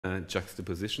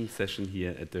juxtaposition session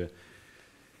here at the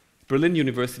Berlin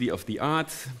University of the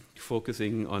Arts,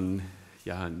 focusing on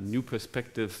new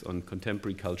perspectives on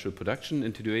contemporary cultural production.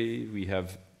 And today we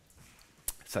have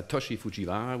Satoshi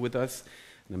Fujiwara with us,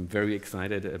 and I'm very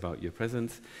excited about your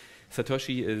presence.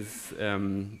 Satoshi is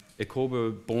a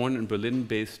Kobe-born in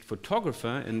Berlin-based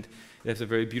photographer, and there's a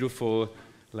very beautiful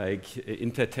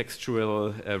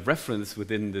intertextual reference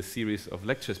within the series of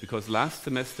lectures, because last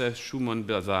semester Schumann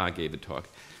Bazar gave a talk.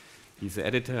 He's an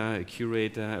editor, a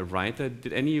curator, a writer.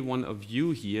 Did any one of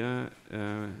you here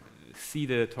see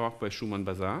the talk by Schumann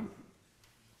Bazar?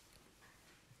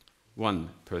 One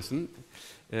person.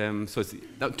 So it's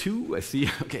now two, I see.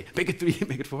 Okay, make it three,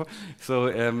 make it four. So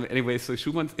anyway, so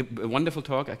Schumann's a wonderful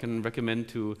talk. I can recommend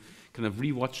to kind of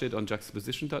rewatch it on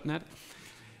juxtaposition.net.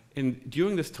 And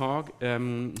during this talk,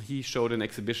 he showed an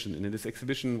exhibition. And in this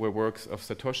exhibition were works of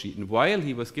Satoshi. And while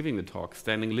he was giving the talk,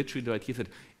 standing literally right, he said,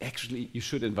 actually, you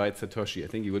should invite Satoshi. I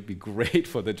think he would be great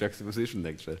for the juxtaposition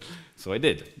lecture. So I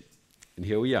did. And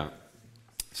here we are.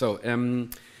 So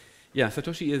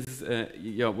Satoshi is,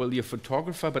 you're a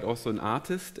photographer, but also an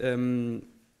artist.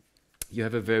 You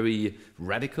have a very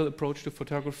radical approach to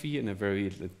photography and a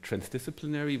very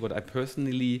transdisciplinary. What I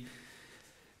personally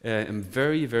am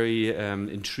very, very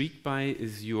intrigued by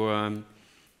is your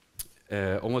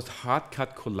almost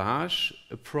hard-cut collage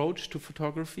approach to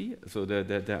photography. So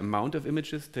the amount of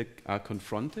images that are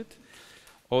confronted.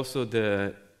 Also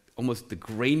almost the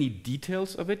grainy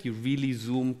details of it. You really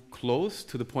zoom close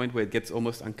to the point where it gets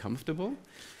almost uncomfortable.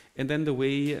 And then the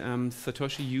way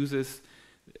Satoshi uses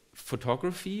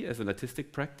photography as an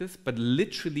artistic practice, but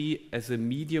literally as a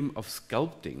medium of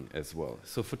sculpting as well.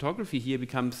 So photography here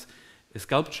becomes a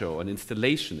sculpture or an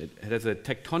installation. It has a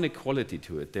tectonic quality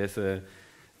to it. There's a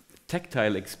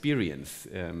tactile experience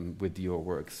with your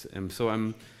works. So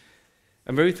I'm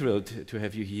very thrilled to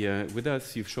have you here with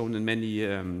us. You've shown in many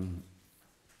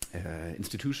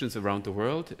institutions around the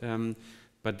world,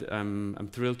 but I'm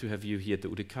thrilled to have you here at the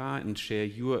UDK and share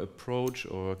your approach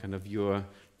or kind of your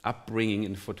upbringing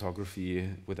in photography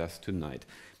with us tonight.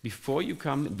 Before you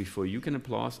come and before you can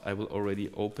applaud, I will already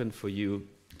open for you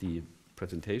the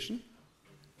presentation.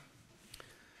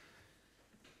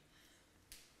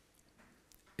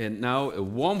 And now a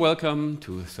warm welcome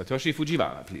to Satoshi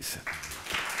Fujiwara, please.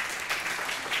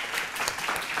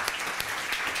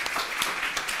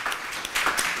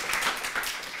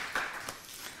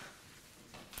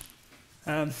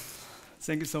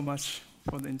 Thank you so much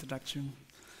for the introduction.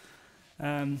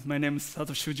 My name is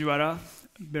Satoshi Fujiwara,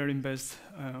 Berlin-based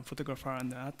photographer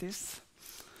and artist.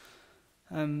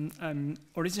 I'm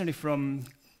originally from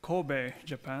Kobe,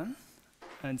 Japan,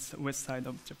 and it's the west side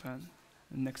of Japan,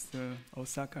 next to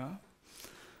Osaka.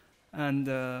 And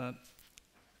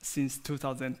since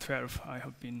 2012, I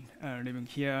have been living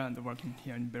here and working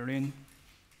here in Berlin.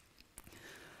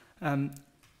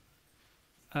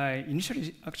 I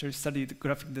initially actually studied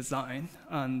graphic design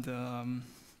and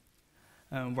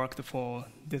worked for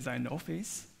design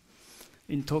office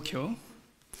in Tokyo.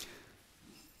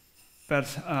 But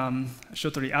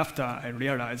shortly after, I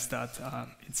realized that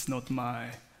it's not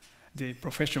the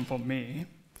profession for me.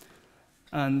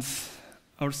 And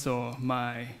also,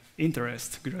 my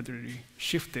interest gradually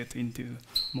shifted into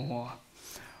more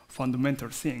fundamental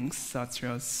things, such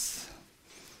as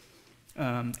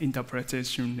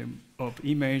interpretation of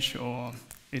image or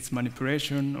its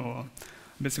manipulation, or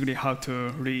basically how to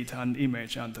read an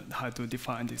image and how to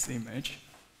define this image.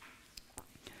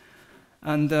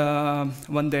 And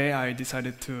one day I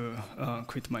decided to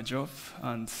quit my job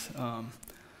and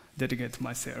dedicate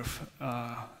myself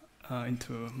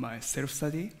into my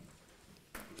self-study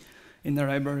in the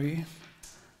library,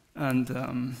 and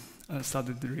I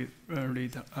started to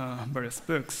read various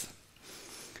books.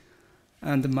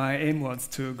 And my aim was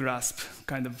to grasp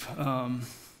kind of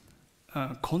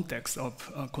context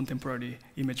of contemporary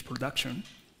image production.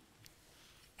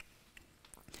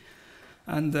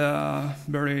 And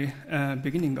very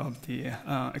beginning of the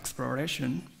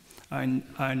exploration, I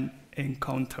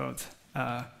encountered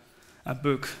a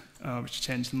book which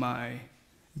changed my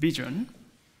vision.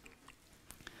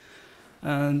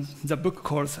 And the book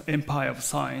called Empire of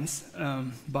Science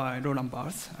by Roland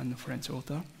Barthes, a French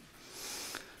author.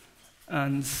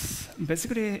 And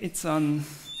basically, it's an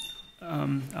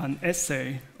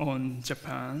essay on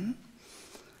Japan.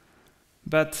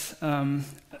 But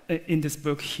in this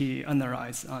book, he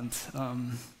analyzed and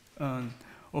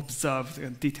observed the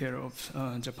detail of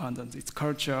Japan and its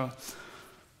culture,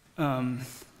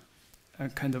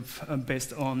 kind of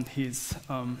based on his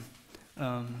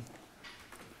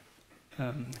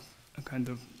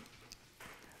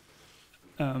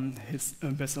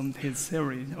based on his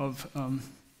theory of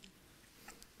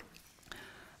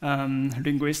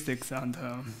linguistics,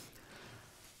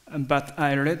 but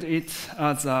I read it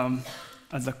as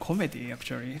a comedy,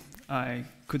 actually. I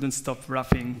couldn't stop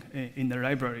laughing in the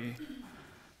library,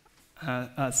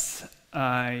 as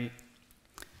I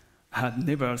had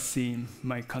never seen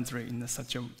my country in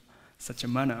such a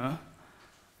manner.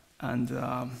 And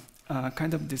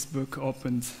kind of this book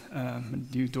opened a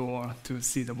new door to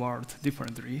see the world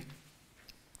differently.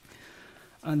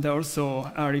 And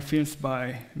also early films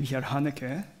by Michael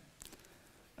Haneke.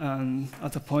 And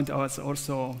at a point I was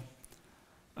also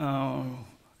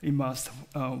immersed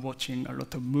watching a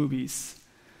lot of movies.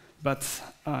 But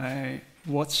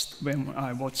when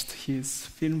I watched his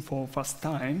film for first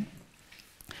time,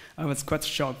 I was quite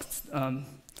shocked,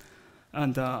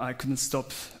 and I couldn't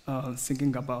stop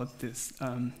thinking about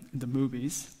the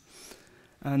movies.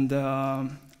 And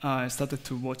I started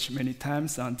to watch many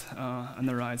times and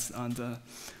analyze, and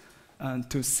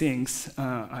two things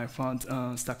I found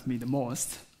struck me the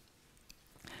most.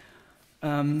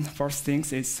 First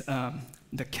things is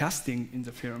the casting in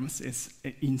the films is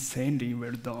insanely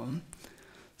well done,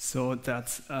 so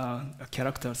that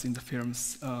characters in the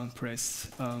films plays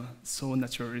so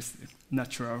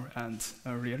natural and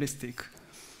realistic,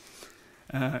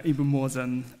 even more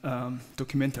than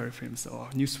documentary films or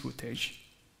news footage.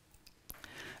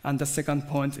 And the second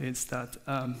point is that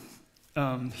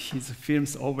his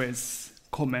films always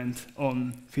comment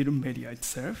on film media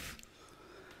itself,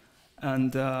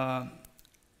 and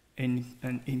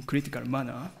in critical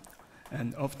manner,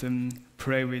 and often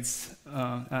play with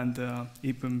and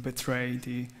even betray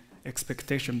the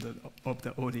expectations of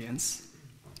the audience.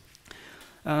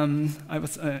 I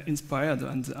was inspired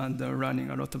and learning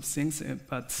a lot of things,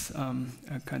 but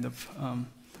kind of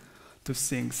two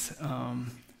things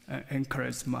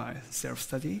encouraged my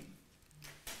self-study.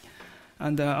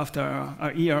 And after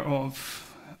a year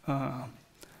of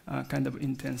kind of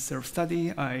intense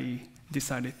self-study, I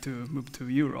decided to move to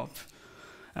Europe,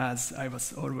 as I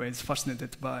was always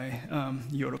fascinated by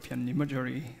European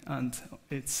imagery and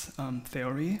its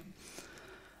theory.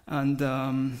 And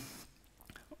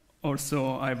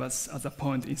also I was at a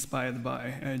point inspired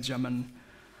by German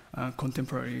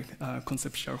contemporary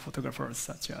conceptual photographers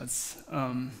such as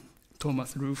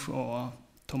Thomas Ruff or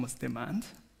Thomas Demand,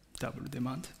 double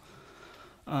Demand.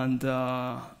 And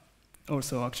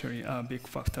also actually a big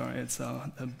factor is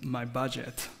my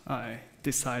budget. I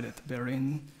decided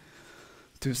Berlin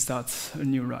to start a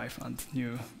new life and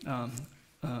new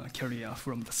career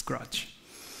from the scratch.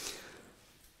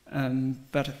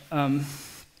 But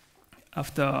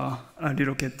after I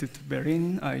relocated to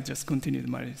Berlin, I just continued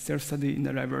my self-study in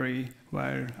the library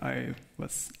while I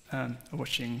was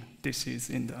washing dishes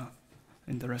in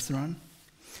the restaurant.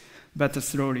 But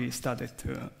slowly started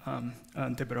to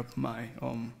develop my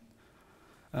own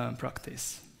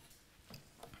practice.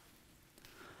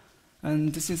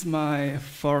 And this is my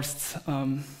first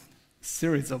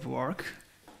series of work.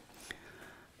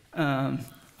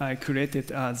 I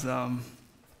created as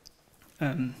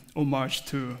homage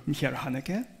to Michael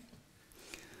Haneke.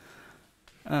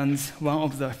 And one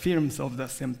of the films of the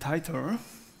same title,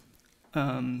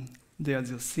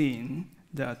 there's a scene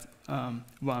that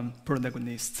one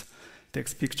protagonist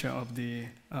takes picture of the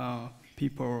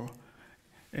people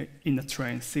in the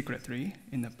train secretly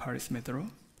in the Paris metro.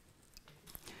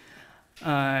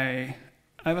 I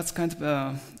was kind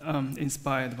of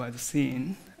inspired by the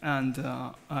scene, and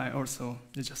I also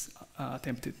just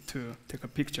attempted to take a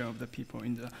picture of the people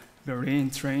in the Berlin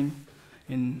train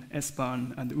in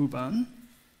S-Bahn and U-Bahn.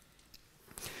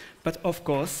 But of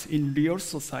course, in real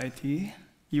society,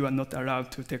 you are not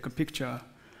allowed to take a picture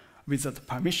without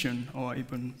permission or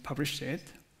even publish it.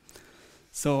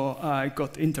 So I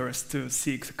got interest to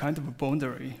seek the kind of a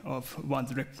boundary of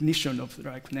one's recognition of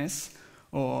likeness,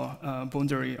 or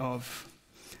boundary of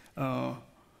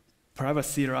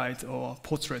privacy rights or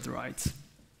portrait rights.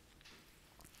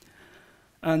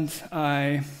 And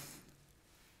I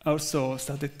also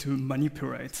started to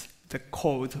manipulate the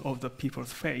code of the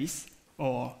people's face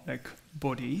or like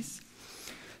bodies,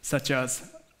 such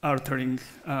as altering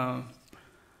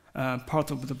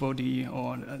part of the body,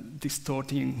 or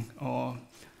distorting or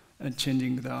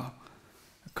changing the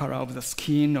color of the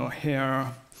skin or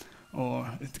hair or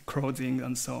the clothing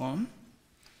and so on.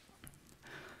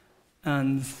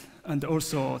 And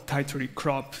also tightly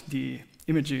crop the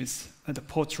images and the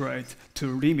portrait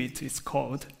to limit its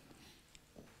code.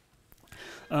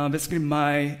 Basically,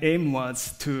 my aim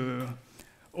was to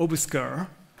obscure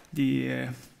the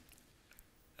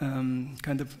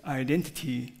kind of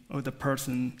identity of the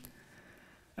person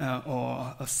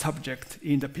or a subject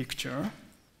in the picture.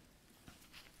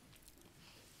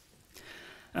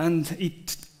 And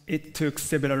it took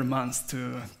several months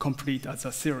to complete as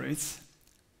a series,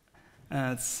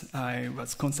 as I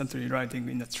was constantly riding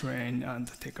in the train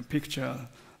and take a picture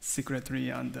secretly,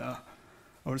 and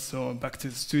also back to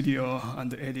the studio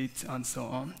and edit and so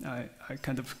on. I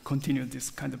kind of continued this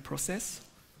kind of process.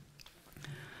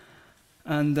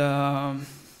 And I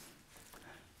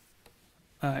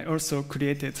also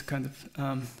created kind of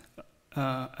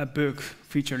a book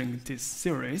featuring this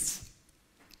series.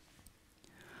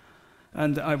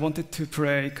 And I wanted to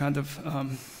play kind of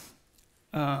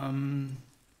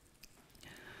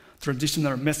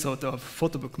traditional method of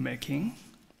photo book making.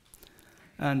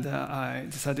 And I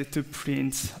decided to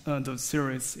print those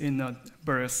series in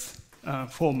various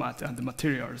format and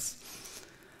materials,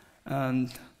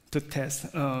 and to test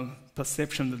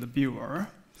perception of the viewer,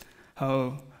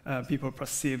 how people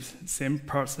perceive same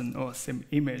person or same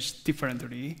image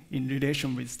differently in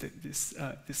relation with this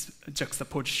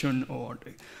juxtaposition or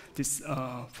this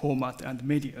format and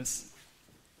medias.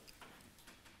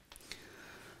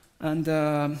 And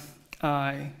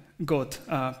I got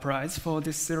a prize for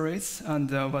this series and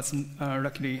was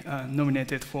luckily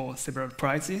nominated for several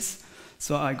prizes.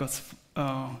 So I got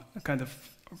kind of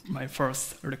my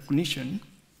first recognition.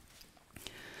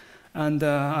 And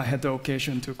I had the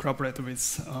occasion to collaborate with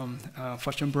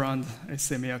fashion brand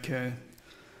Semiyake,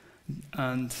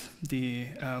 and the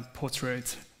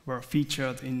portraits were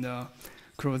featured in the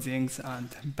clothings and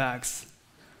bags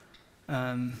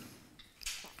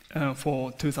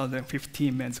for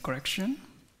 2015 men's collection,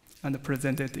 and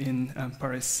presented in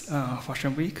Paris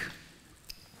Fashion Week.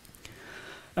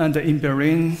 And in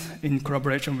Berlin, in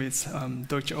collaboration with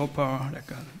Deutsche Oper,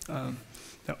 like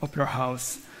the opera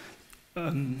house,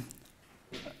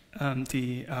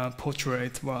 the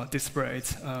portraits were displayed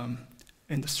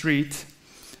in the street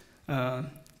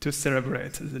to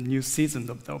celebrate the new season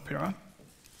of the opera.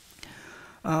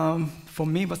 For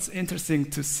me, what's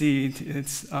interesting to see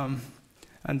is, I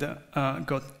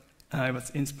was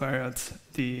inspired.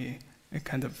 The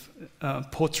kind of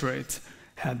portrait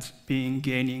had been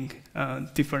gaining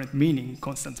different meaning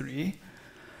constantly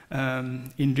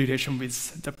in relation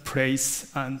with the place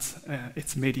and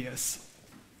its medias.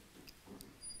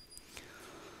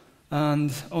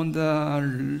 And on the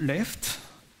left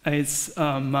is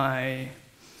my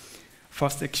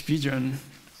first exhibition,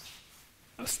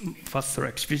 as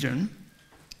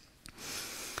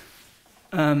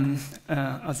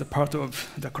a part of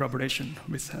the collaboration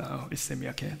with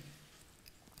Semiyake.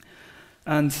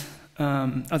 And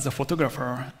as a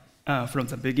photographer, from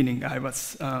the beginning, I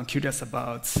was curious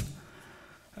about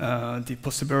the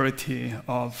possibility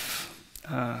of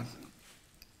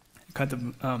kind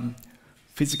of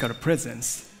physical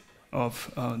presence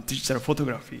of digital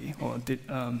photography or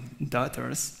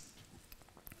datas.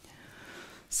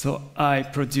 So I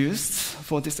produced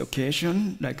for this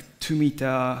occasion like 2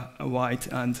 meter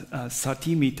wide and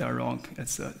 30 meter long.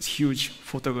 It's a huge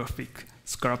photographic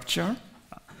sculpture,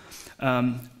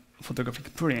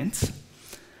 photographic print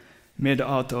made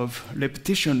out of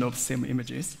repetition of same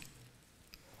images,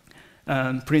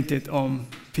 printed on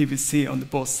PVC on the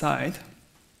both sides.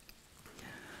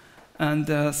 And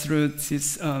through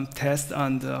this test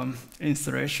and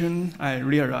installation, I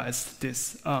realized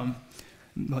this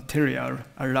material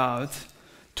allowed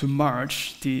to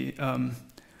merge the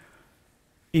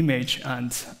image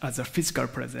and as a physical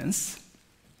presence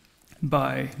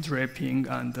by draping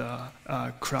and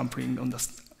crumpling on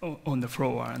the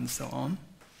floor and so on.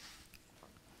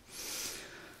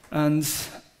 And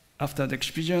after the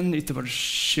exhibition, it was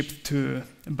shipped to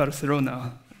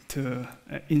Barcelona to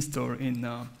install in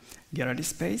gallery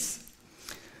space.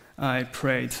 I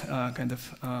played kind of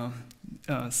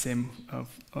same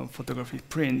photography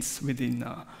prints within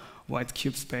white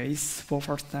cube space for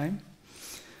first time.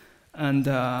 And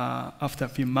after a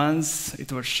few months,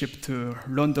 it was shipped to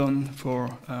London for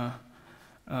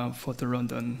the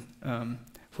London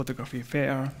photography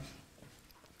fair.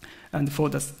 And for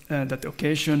that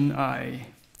occasion, I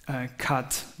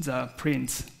cut the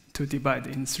print to divide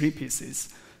in 3 pieces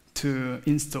to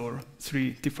install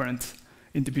 3 different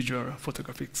individual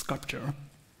photographic sculpture.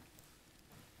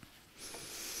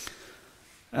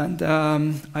 And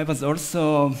I was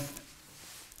also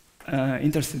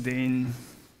interested in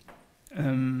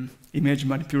image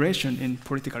manipulation in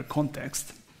political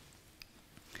context.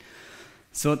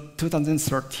 So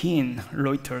 2013,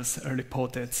 Reuters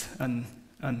reported an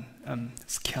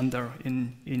scandal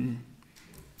in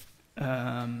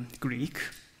Greek.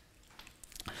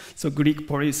 So Greek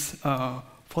police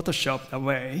photoshopped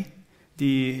away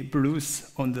the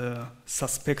bruise on the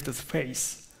suspect's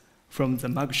face from the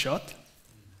mugshot.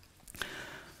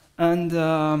 And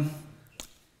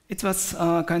it was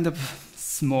kind of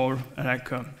small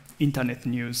internet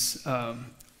news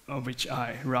which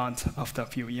I ran after a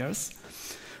few years.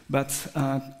 But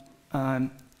I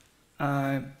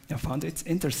found it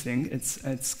interesting.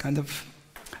 It's kind of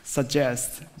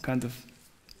suggests kind of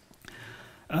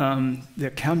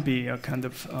there can be a kind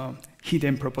of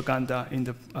hidden propaganda in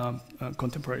the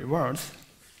contemporary world.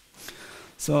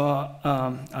 So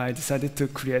I decided to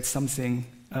create something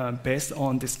based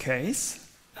on this case,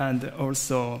 and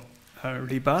also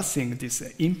reversing this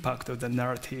impact of the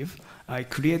narrative. I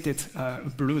created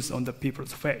blues on the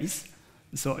people's face,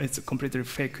 so it's a completely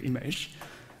fake image,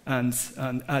 and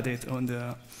added on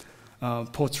the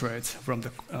portrait from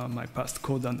my past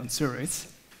Kodan series,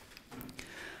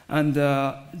 and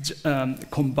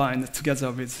combined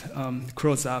together with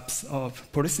close-ups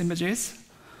of police images,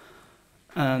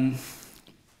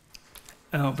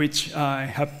 which I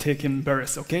have taken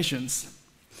various occasions.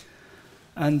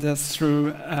 And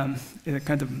through a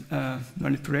kind of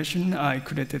manipulation, I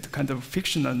created a kind of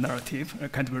fictional narrative, a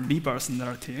kind of a reverse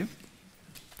narrative,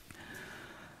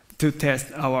 to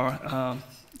test our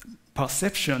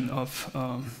perception of,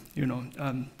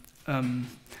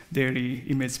 daily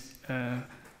image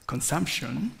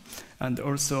consumption, and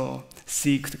also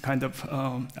seek the kind of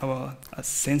a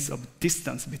sense of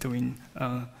distance between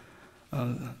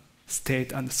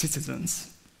state and citizens.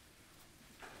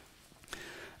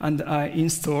 And I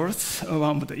installed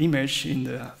one of the image in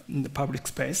the public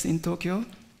space in Tokyo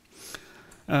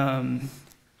by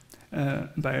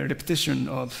repetition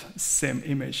of same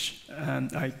image.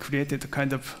 And I created a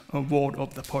kind of a wall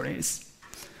of the police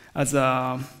as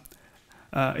a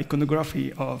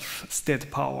iconography of state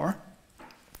power.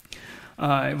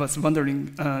 I was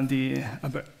wondering,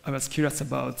 I was curious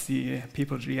about the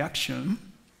people's reaction.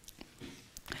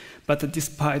 But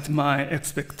despite my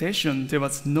expectation, there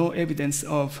was no evidence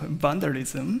of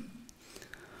vandalism.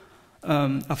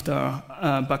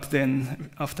 Back then,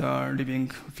 after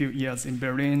living a few years in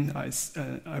Berlin, I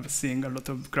was seeing a lot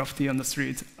of graffiti on the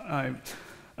street. I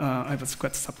was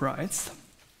quite surprised.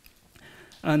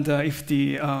 And if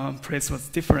the place was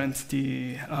different,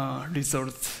 the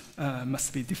result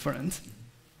must be different.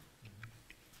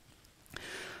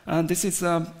 And this is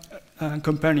a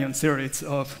companion series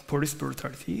of police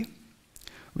brutality,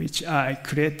 which I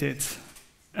created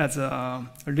as a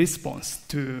response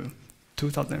to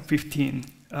 2015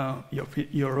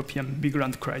 European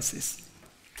migrant crisis.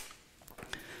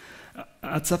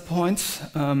 At that point,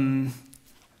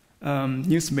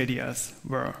 news media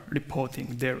were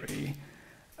reporting daily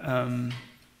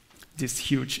this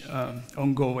huge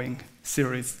ongoing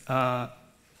series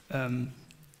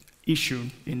issue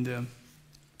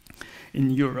in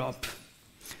Europe,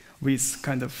 with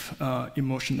kind of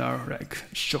emotional,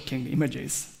 shocking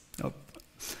images.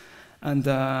 And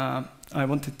I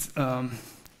wanted to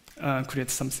create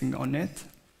something on it.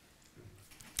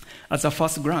 At the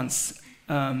first glance,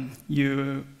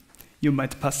 you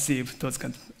might perceive those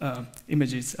kind of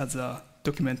images as a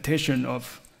documentation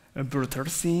of a brutal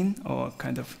scene, or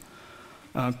kind of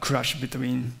clash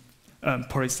between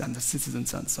police and the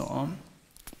citizens and so on.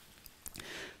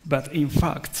 But in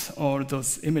fact, all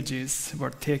those images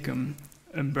were taken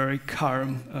in a very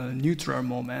calm, neutral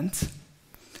moment,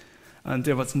 and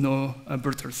there was no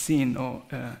brutal scene or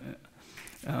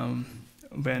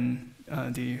when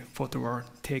the photo were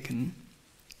taken.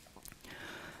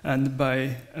 And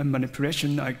by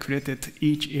manipulation, I created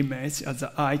each image as an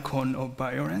icon of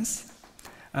violence,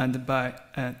 and by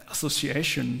an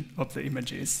association of the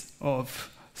images of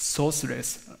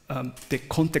sourceless,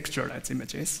 decontextualized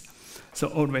images. So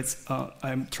always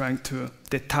I'm trying to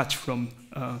detach from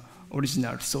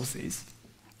original sources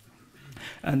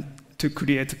and to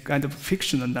create a kind of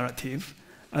fictional narrative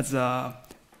as a,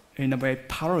 in a way,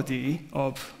 parody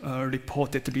of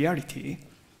reported reality.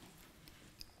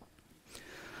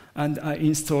 And I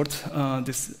installed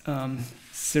this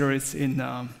series in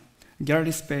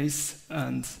gallery space,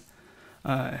 and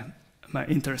my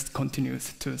interest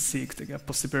continues to seek the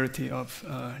possibility of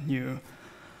new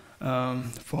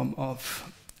form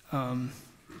of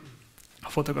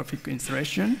photographic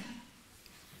installation.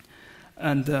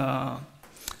 And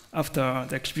after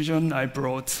the exhibition, I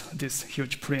brought this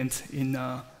huge print in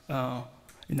a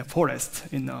forest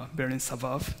in a Berlin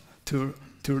suburb to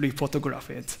rephotograph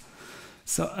it.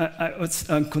 So I was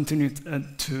continued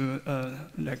to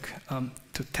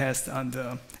test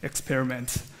and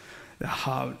experiment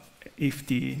how if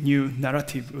the new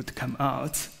narrative would come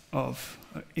out of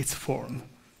its form.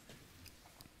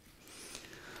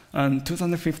 And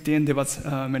 2015, there was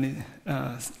many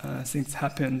things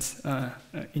happened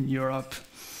in Europe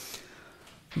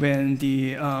when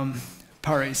the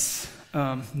Paris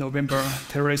November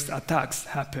terrorist attacks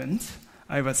happened,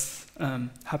 I was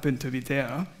happened to be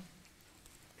there.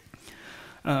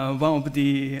 One of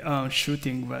the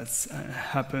shooting was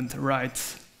happened right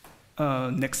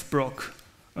next block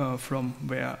from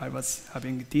where I was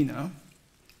having dinner.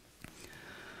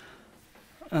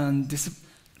 And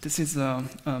this is a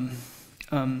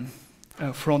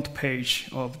front page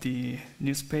of the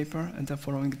newspaper in the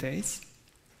following days.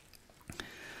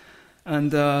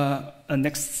 And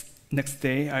next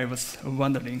day, I was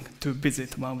wandering to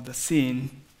visit one of the scene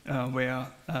where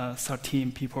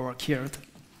 13 people were killed.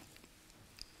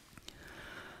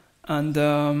 And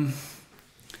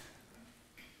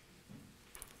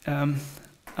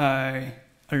I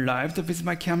arrived with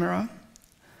my camera,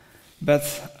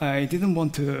 but I didn't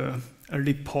want to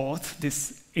report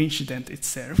this incident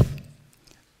itself,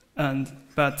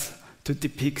 but to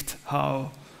depict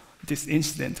how this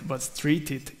incident was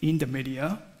treated in the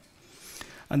media.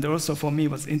 And also for me,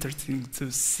 it was interesting to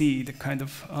see the kind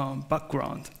of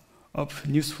background of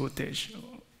news footage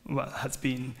what has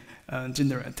been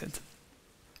generated.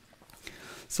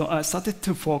 So I started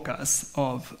to focus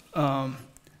on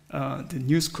the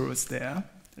news crews there,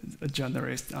 a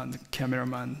journalist and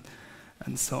cameraman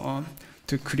and so on,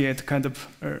 to create kind of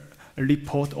a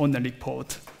report on a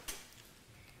report.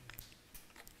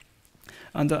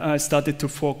 And I started to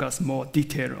focus more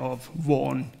detail of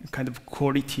one kind of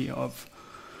quality of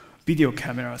video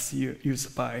cameras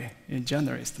used by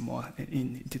journalists more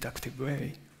in deductive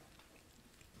way.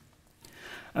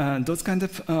 Those kind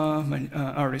of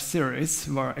early series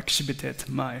were exhibited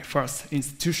my first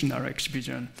institutional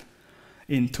exhibition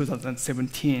in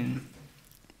 2017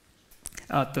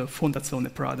 at the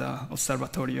Fondazione Prada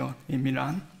Osservatorio in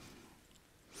Milan.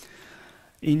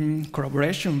 In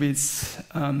collaboration with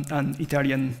an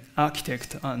Italian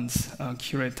architect and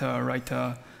curator,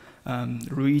 writer,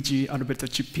 Luigi Alberto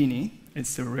Cippini.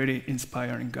 It's a really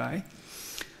inspiring guy.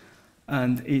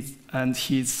 And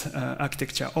his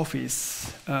architecture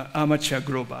office, Amateur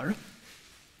Global.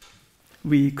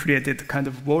 We created kind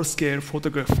of world-scale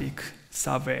photographic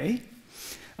survey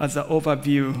as an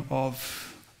overview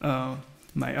of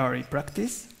my early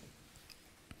practice.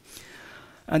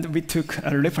 And we took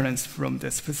a reference from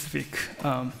the specific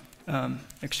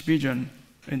exhibition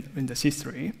in the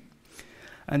history.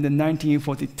 And in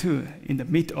 1942, in the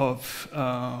mid of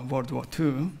World War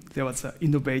II, there was an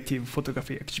innovative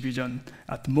photography exhibition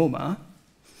at MoMA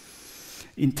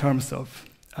in terms of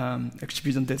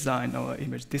exhibition design or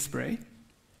image display.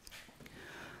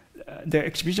 The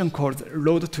exhibition called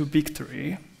Road to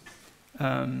Victory,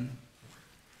 and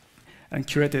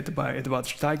curated by Edward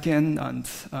Steichen, and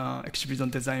exhibition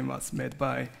design was made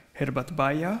by Herbert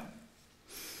Bayer.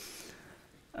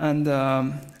 And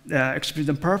the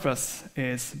exhibition purpose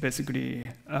is basically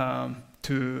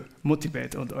to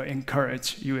motivate or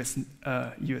encourage US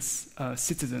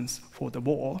citizens for the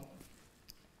war.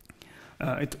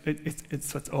 It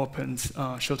was opened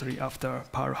shortly after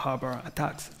Pearl Harbor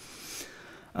attacks.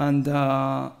 And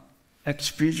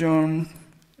exhibition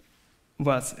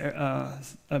was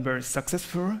very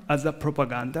successful as a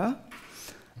propaganda,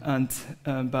 and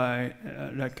by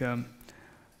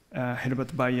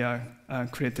Herbert Bayer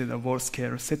created a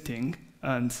world-scale setting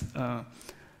and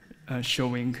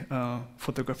showing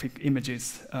photographic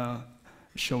images,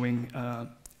 showing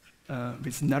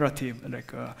with narrative,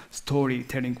 like a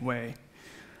storytelling way,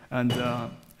 and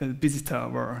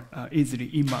visitors were easily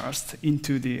immersed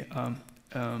into the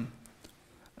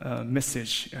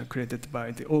message created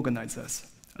by the organizers.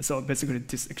 So basically,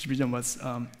 this exhibition was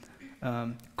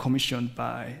commissioned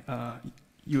by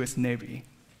US Navy.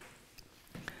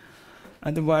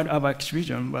 And while our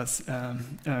exhibition was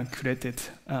created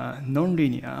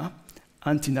non-linear,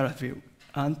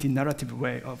 anti-narrative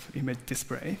way of image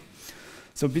display,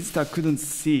 so visitors couldn't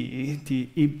see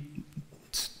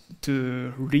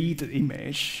to read the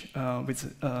image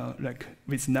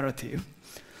with narrative.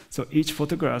 So each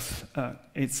photograph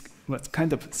was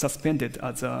kind of suspended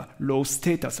as a low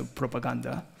status of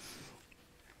propaganda.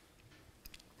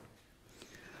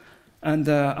 And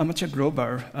Amateur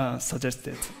Global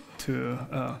suggested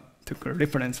to took a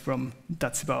reference from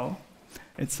Datsubao.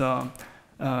 It's a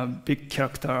big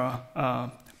character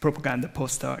propaganda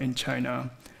poster in China.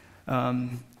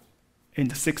 In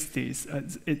the 60s,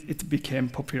 it became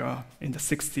popular in the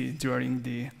 60s during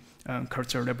the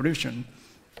Cultural Revolution.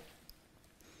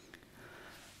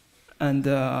 And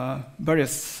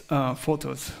various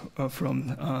photos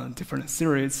from different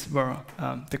series were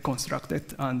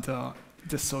deconstructed and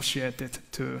dissociated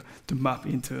to map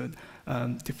into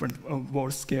different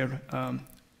world-scale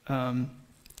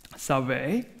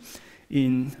survey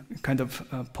in kind of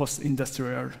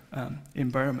post-industrial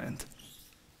environment.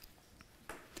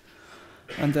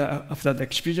 And after the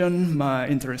exhibition, my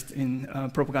interest in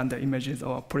propaganda images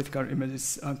or political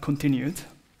images continued.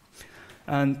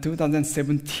 And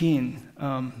 2017,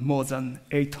 more than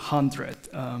 800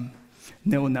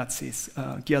 neo-Nazis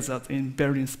gathered in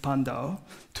Berlin Spandau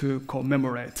to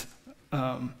commemorate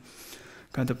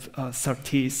kind of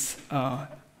 30th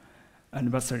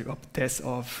anniversary of death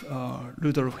of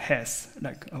Rudolf Hess,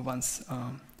 like once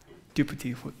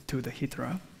deputy to the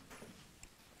Hitler.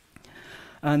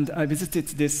 And I visited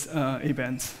this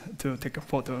event to take a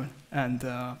photo, and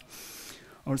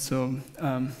also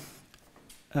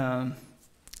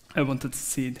I wanted to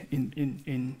see it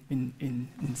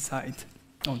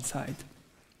on site.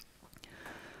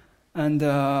 And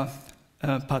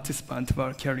participants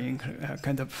were carrying a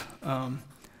kind of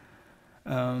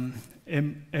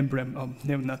emblem of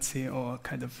neo-Nazi, or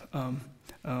kind of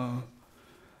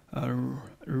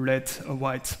red,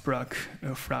 white, black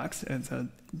flags,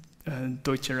 and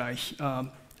Deutsche Reich,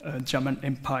 German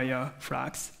Empire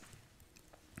flags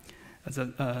as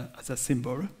a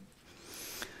symbol.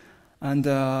 And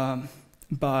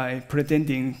by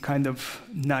pretending kind of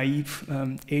naive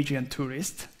Asian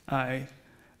tourist, I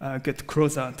get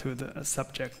closer to the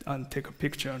subject and take a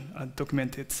picture and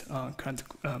document it,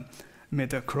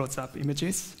 made a close-up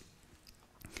images.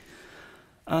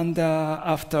 And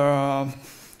after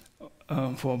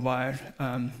for a while,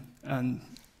 and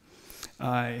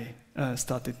I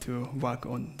started to work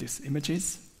on these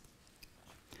images.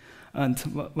 And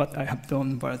what I have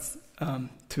done was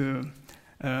to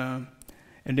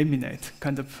eliminate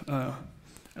kind of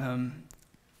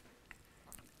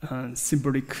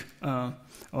symbolic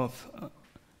of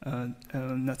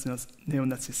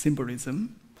neo-Nazi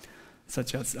symbolism,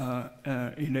 such as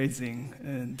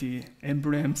erasing the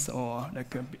emblems, or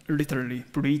like literally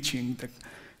bleaching the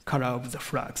color of the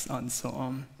flags and so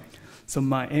on. So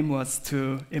my aim was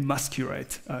to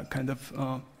emasculate kind of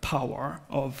power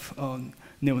of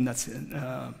neo-Nazi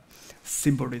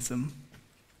symbolism.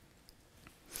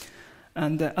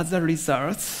 And as a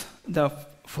result, the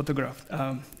photograph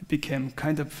became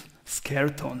kind of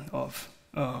skeleton of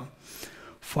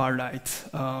far-right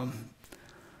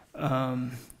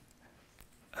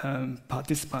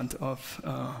participant of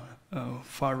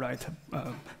far-right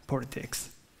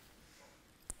politics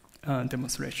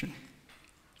demonstration.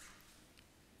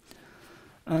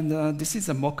 And this is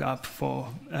a mock-up for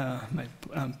my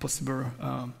possible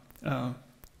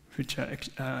future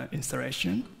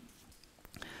installation.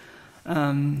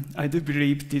 I do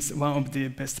believe this is one of the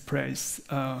best place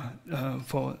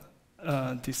for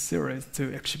this series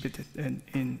to exhibit it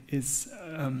in its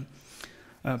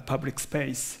public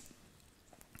space.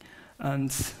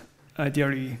 And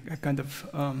ideally, a kind of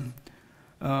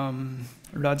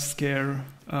large-scale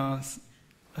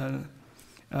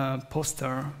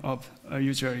poster of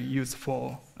usually used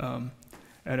for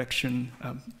election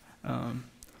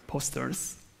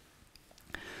posters.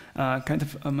 Kind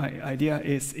of my idea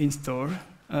is install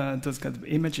those kind of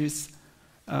images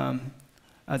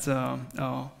as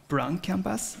a blank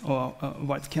canvas or a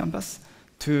white canvas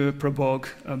to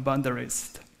provoke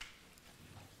boundaries.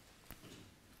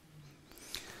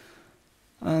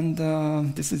 And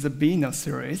this is a Venus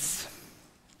series,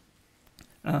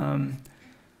 an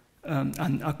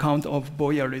account of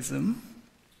voyeurism.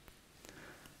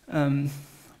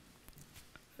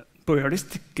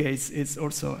 Voyeuristic gaze is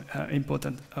also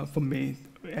important for me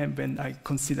when I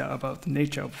consider about the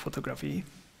nature of photography.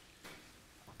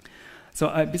 So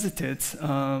I visited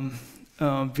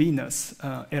Venus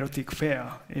erotic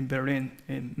fair in Berlin,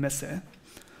 in Messe,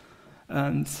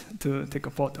 and to take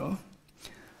a photo.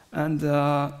 And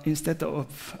instead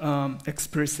of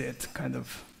explicit kind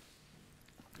of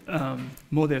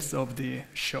models of the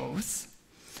shows,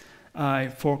 I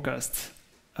focused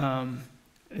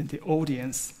the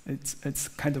audience. It's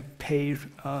kind of pale,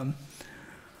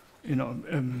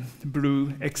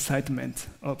 blue excitement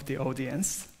of the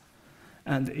audience,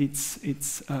 and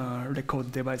its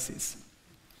record devices.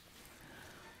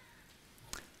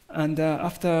 And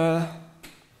after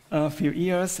a few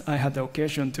years, I had the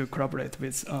occasion to collaborate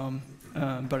with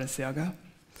Balenciaga.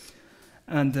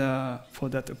 And for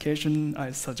that occasion,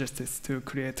 I suggested to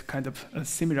create kind of a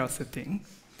similar setting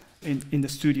in the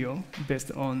studio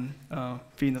based on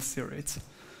Venus series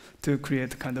to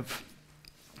create kind of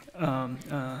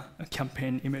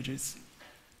campaign images.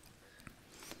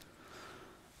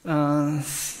 And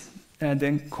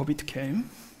then COVID came,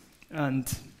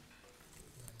 and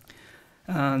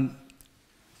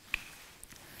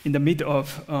in the middle of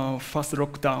first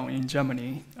lockdown in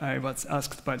Germany, I was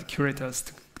asked by the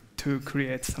curators to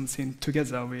create something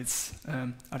together with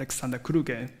Alexander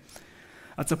Kluge.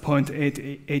 at the point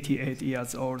 88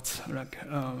 years old, like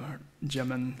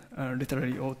German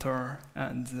literary author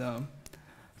and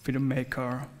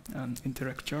filmmaker and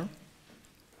intellectual.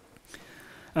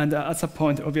 And at that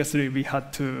point, obviously, we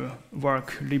had to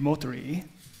work remotely.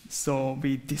 So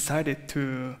we decided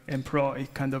to employ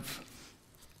kind of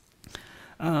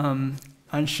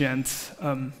ancient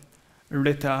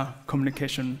letter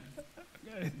communication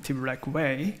like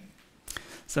way,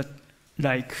 so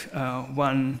like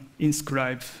one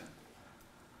inscribed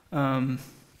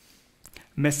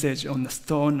message on the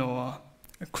stone or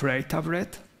a clay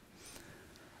tablet,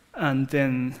 and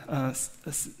then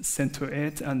sent to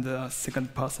it, and the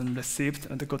second person received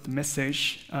and got the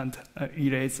message and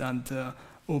erased and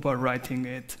overwriting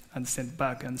it and sent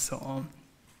back and so on.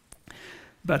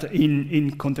 But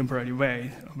in contemporary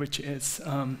way, which is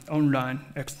online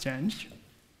exchange.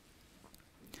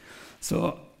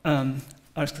 So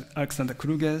Alexander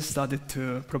Kluge started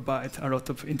to provide a lot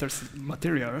of interesting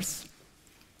materials,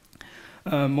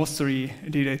 mostly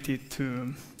related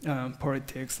to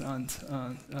politics and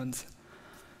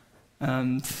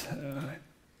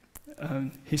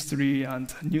history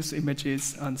and news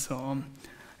images and so on.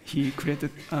 He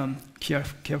created,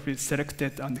 carefully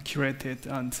selected and curated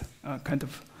and kind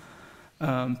of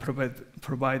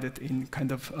provided in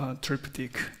kind of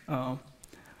triptych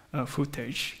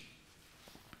footage.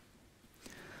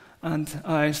 And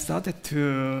I started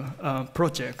to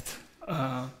project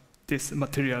these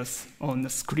materials on the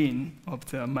screen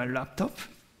of my laptop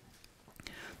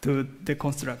to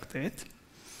deconstruct it,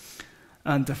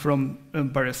 and from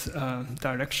various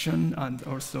directions, and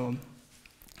also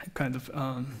kind of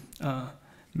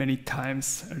many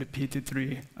times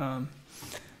repeatedly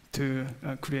to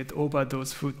create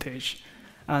overdose footage,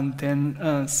 and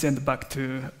then send back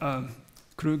to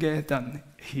Kluge. Then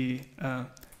he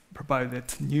provided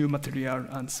new material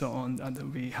and so on,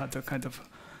 and we had a kind of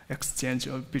exchange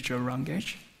of visual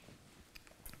language.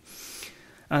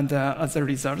 And as a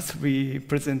result, we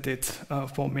presented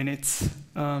 4 minutes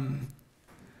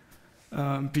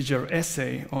visual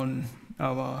essay on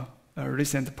our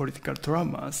recent political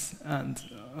traumas, and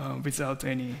without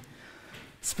any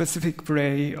specific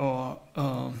play or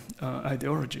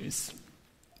ideologies.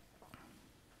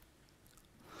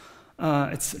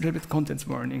 It's a little bit content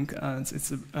warning, and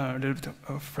it's a little bit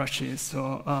flashy,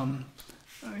 so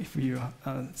if you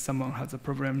someone has a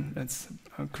problem, let's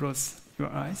close your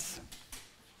eyes.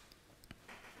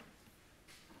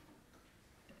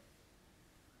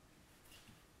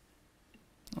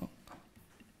 Oh.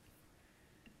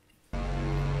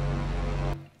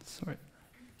 Sorry.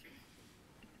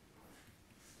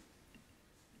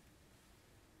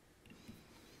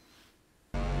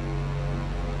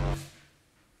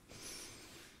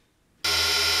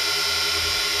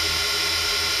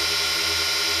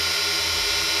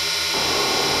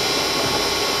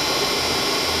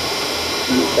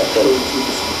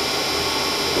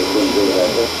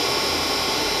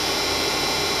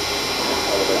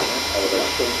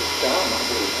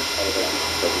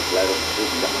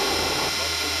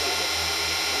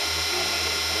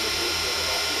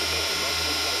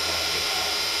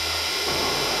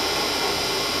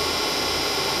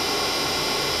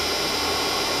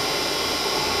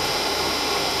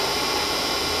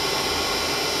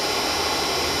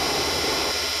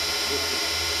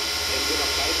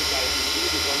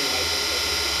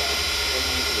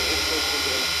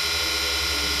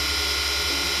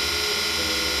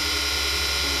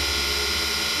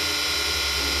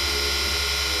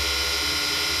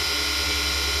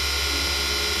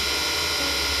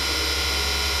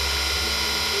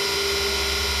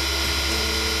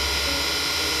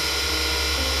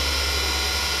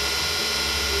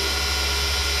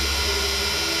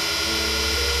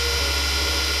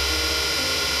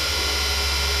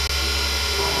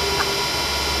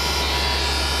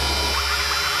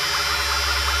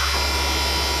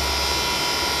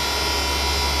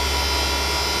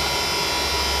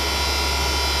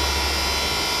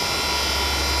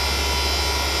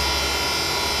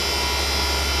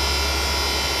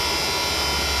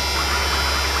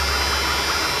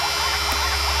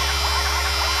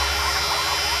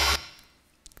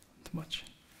 Much.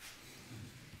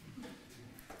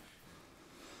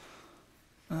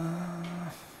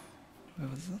 Where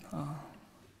was it?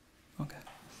 Okay.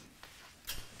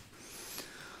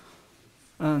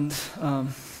 And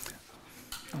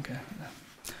okay.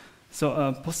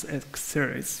 So post-X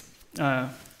series,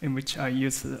 in which I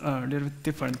use a little bit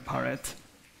different palette.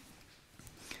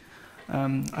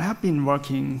 I have been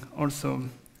working also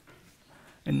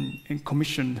in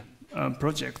commissioned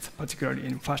projects, particularly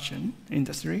in fashion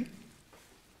industry.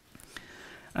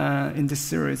 In this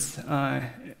series,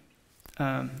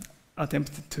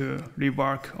 attempted to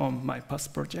rework on my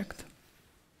past project.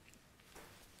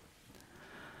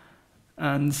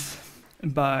 And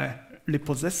by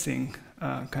repossessing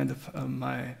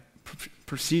my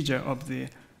procedure of the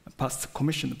past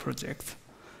commissioned project,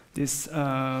 this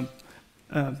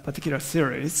particular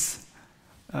series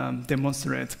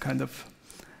demonstrates kind of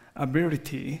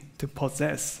ability to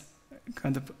possess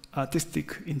kind of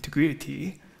artistic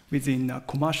integrity within a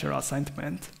commercial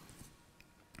assignment.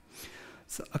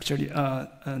 So actually,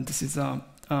 this is a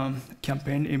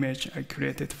campaign image I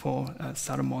created for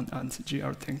Salmon and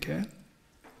GR10K.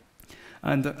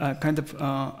 And I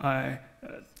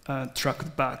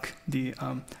tracked back the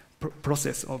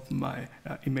process of my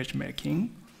image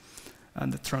making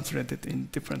and translated in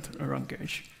different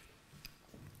language.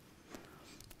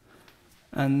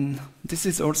 And this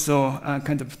is also a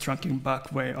kind of tracking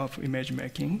back way of image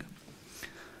making.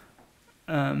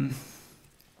 In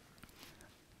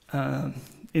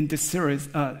this series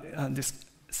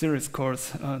called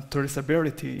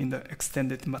traceability in the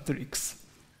extended matrix.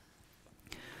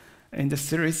 In the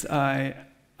series, I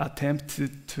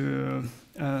attempted to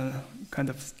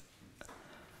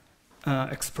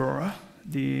explore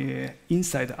the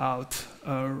inside-out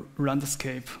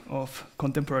landscape of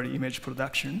contemporary image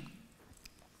production.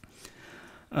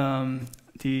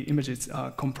 The images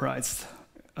are comprised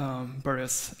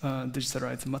various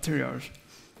digitalized materials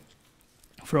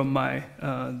from my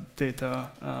data,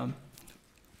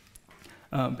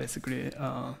 basically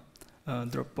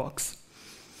Dropbox.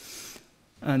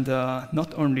 And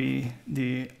not only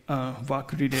the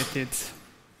work-related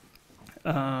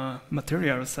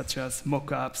materials such as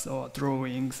mock-ups or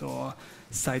drawings or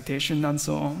citation and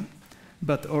so on,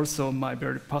 but also my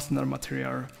very personal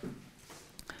material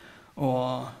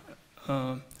or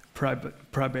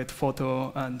private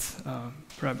photo and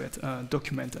private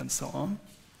document and so on.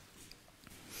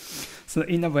 So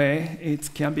in a way,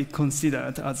 it can be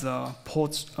considered as a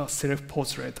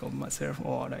self-portrait of myself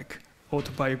or like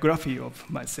autobiography of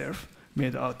myself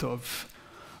made out of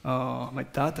my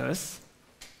data.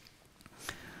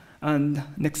 And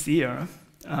next year,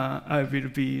 I will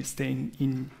be staying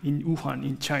in Wuhan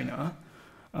in China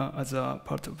as a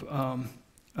part of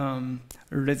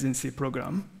residency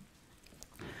program.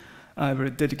 I will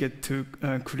dedicate to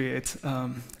create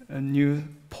a new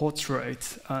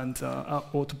portrait and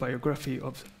autobiography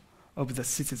of the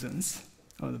citizens,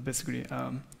 or basically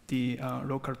the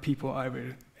local people I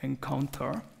will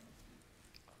encounter.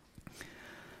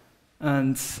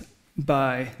 And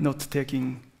by not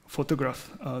taking photographs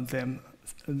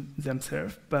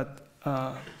themselves, but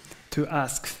to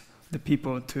ask the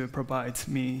people to provide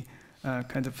me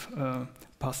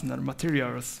personal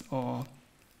materials or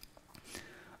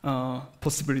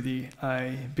possibility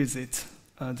I visit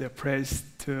their place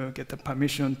to get the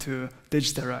permission to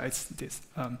digitalize these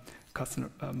custom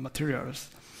materials.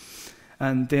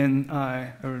 And then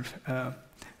I will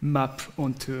map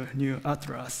onto new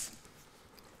atlas.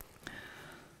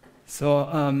 So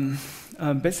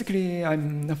basically,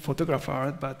 I'm a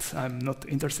photographer, but I'm not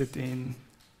interested in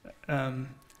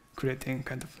creating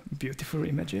kind of beautiful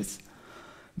images,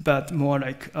 but more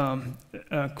like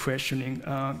questioning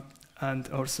and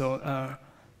also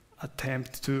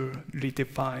attempt to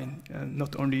redefine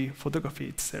not only photography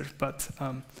itself, but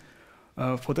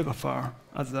photographer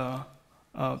as a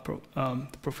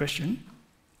profession.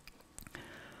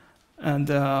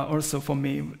 And also for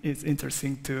me, it's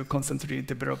interesting to constantly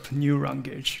develop new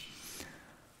language.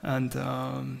 And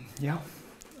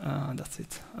that's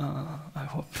it. I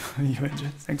hope you enjoy.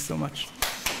 Thanks so much.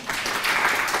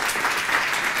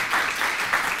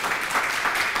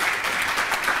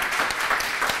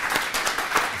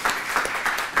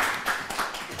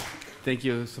 Thank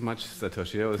you so much,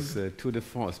 Satoshi. That was tour de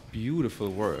force, beautiful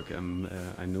work.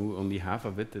 I know only half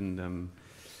of it, and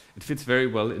it fits very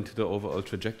well into the overall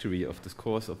trajectory of this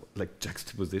course of like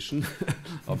juxtaposition,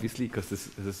 obviously, because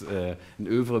this is an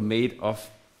oeuvre made of,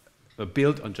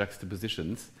 built on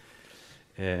juxtapositions,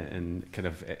 and kind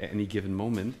of at any given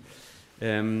moment.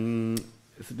 So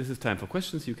this is time for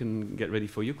questions. You can get ready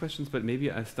for your questions, but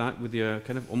maybe I start with your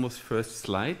kind of almost first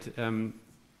slide,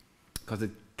 because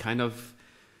it kind of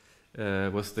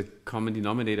was the common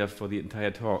denominator for the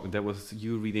entire talk. That was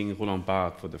you reading Roland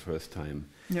Barthes for the first time.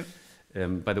 Yep.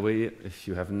 By the way, if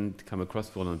you haven't come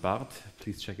across Roland Barthes,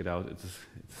 please check it out. It's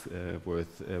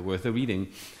worth a reading.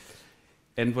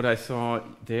 And what I saw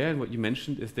there, and what you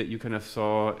mentioned, is that you kind of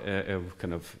saw a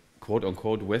kind of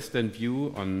quote-unquote Western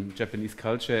view on Japanese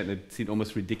culture, and it seemed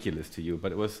almost ridiculous to you.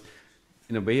 But it was,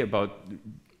 in a way, about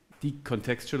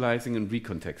decontextualizing and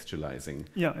recontextualizing.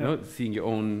 Yeah, you know, seeing your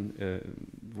own,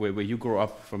 where you grow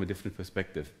up from a different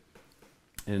perspective.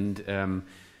 And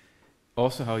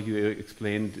also how you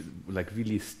explained, like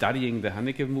really studying the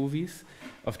Haneke movies,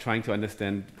 of trying to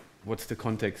understand what's the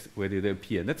context, where do they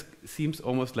appear. And that seems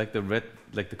almost like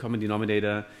the common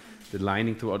denominator, the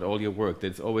lining throughout all your work.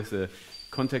 There's always a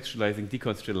contextualizing,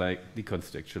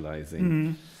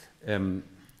 decontextualizing.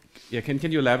 Yeah,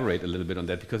 can you elaborate a little bit on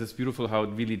that? Because it's beautiful how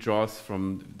it really draws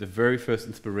from the very first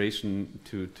inspiration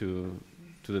to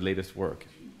the latest work.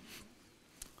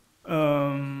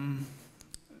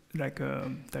 Like a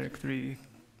directly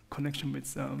connection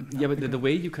with. Yeah, but the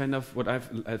way you kind of, what I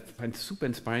find super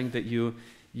inspiring, that you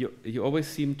always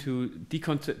seem to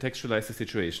decontextualize the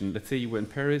situation. Let's say you were in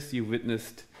Paris, you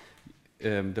witnessed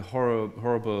the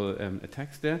horrible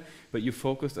attacks there, but you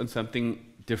focused on something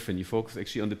different. You focused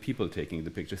actually on the people taking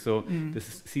the picture. So the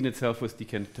scene itself was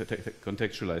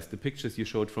decontextualized. The pictures you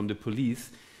showed from the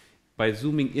police, by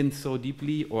zooming in so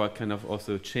deeply, or kind of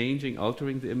also changing,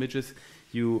 altering the images,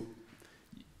 you,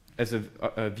 as a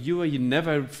viewer, you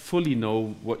never fully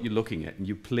know what you're looking at, and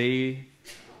you play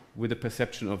with the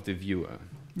perception of the viewer.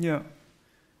 Yeah.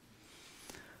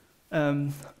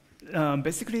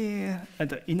 Basically,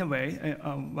 in a way,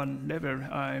 one level,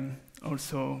 I'm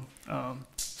also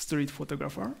street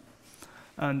photographer,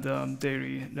 and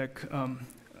daily, like,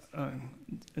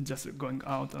 just going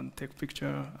out and take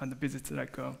picture and visit,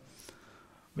 like,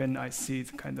 when I see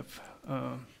the kind of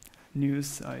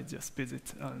news, I just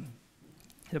visit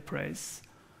the place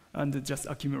and just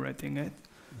accumulating it.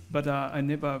 But I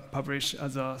never publish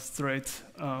as a straight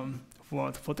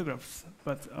forward photographs,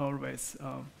 but always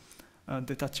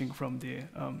detaching from the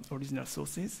original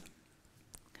sources.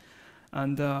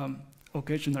 And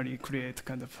occasionally create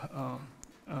kind of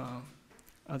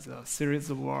as a series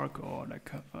of work, or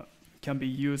like can be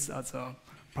used as a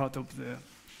part of the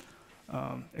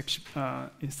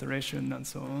installation and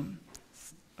so on.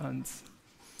 And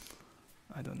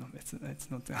I don't know, it's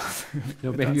not.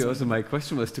 No, maybe also my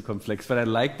question was too complex, but I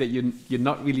like that you're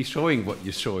not really showing what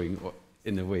you're showing, or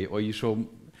in a way, or you show.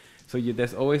 So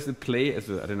there's always a play. I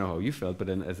don't know how you felt, but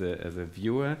then as a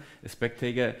viewer, a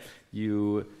spectator,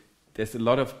 there's a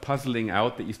lot of puzzling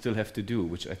out that you still have to do,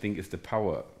 which I think is the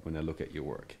power when I look at your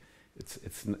work.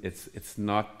 It's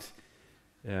not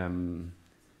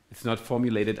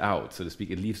formulated out, so to speak.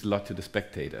 It leaves a lot to the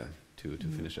spectator to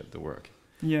finish up the work.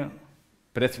 Yeah.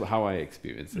 But that's how I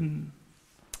experience it.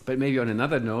 But maybe on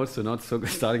another note, so not so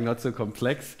starting not so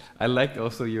complex, I liked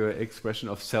also your expression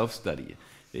of self-study.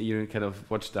 You kind of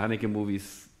watched the Haneke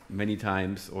movies many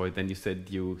times, or then you said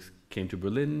you came to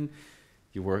Berlin,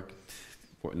 you worked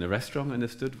in a restaurant,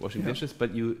 understood, washing dishes,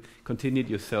 but you continued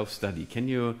your self-study. Can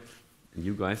you, and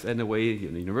you guys, in a way, you're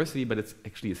in a university, but it's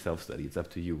actually a self-study. It's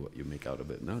up to you what you make out of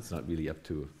it. No, it's not really up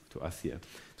to us here.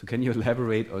 So can you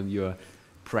elaborate on your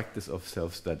practice of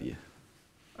self-study?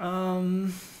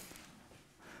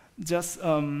 Just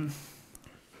I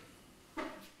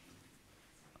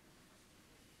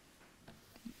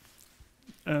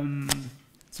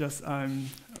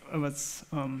was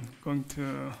going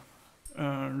to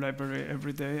library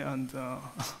every day and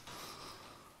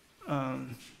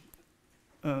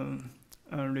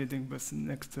reading books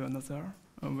next to another.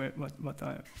 What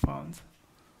I found,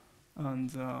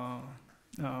 and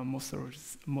most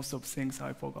of things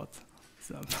I forgot.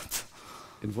 So,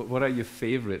 and what are your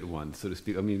favorite ones, so to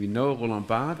speak? I mean, we know Roland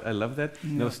Barthes. I love that.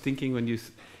 Yeah. And I was thinking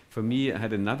for me, I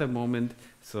had another moment.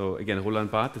 So again,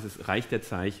 Roland Barthes, this is Reich der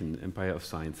Zeichen, Empire of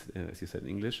Science, as you said in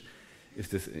English, is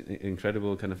this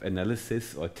incredible kind of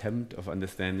analysis or attempt of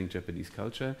understanding Japanese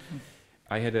culture.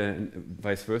 I had a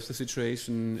vice versa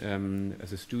situation.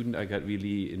 As a student, I got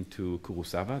really into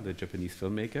Kurosawa, the Japanese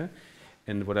filmmaker.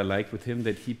 And what I liked with him,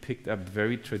 that he picked up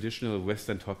very traditional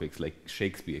Western topics like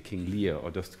Shakespeare, King Lear,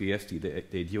 or Dostoevsky, the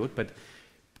Idiot, but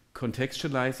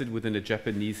contextualize it within a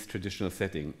Japanese traditional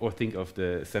setting. Or think of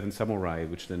the Seven Samurai,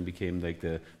 which then became like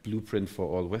the blueprint for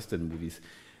all Western movies.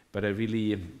 But I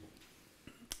really,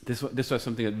 this was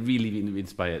something that really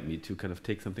inspired me to kind of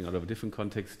take something out of a different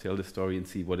context, tell the story, and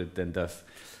see what it then does.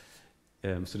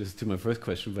 So this is to my first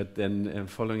question, but then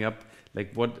following up,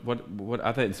 like what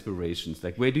other inspirations?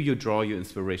 Like where do you draw your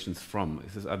inspirations from?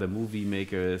 Is this other movie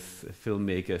makers,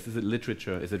 filmmakers? Is it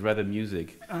literature? Is it rather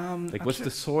music? Like what's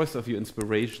the source of your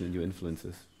inspiration and your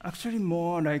influences? Actually,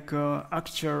 more like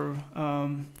actual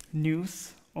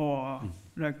news or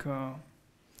like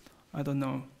I don't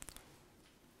know.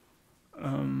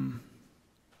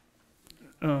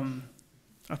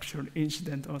 Actual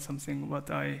incident or something.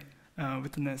 What I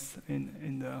witnessed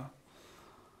in the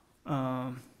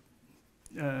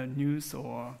news,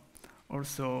 or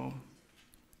also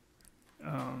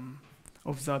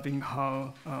observing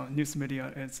how news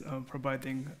media is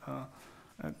providing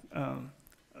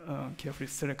carefully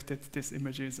selected these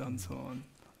images and so on,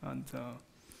 and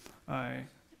I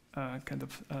kind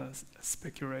of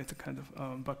speculate the kind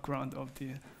of background of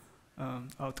the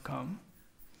outcome.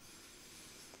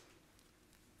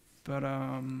 But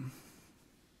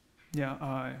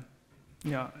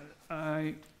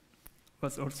I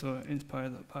was also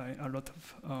inspired by a lot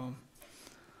of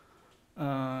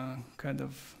kind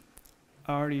of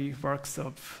early works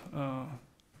of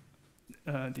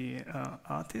the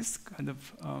artists, kind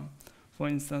of, for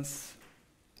instance,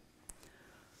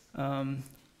 Andy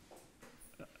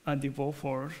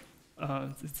Warhol.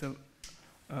 It's a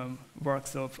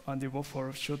works of Andy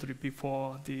Warhol shortly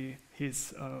before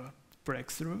his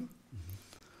breakthrough,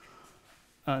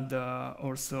 and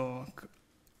also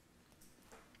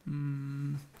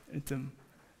it's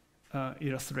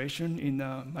illustration in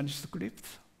a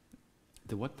manuscript.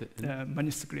 The what? The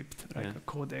manuscript, like a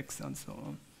codex and so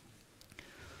on.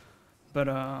 But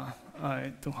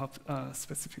I don't have a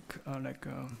specific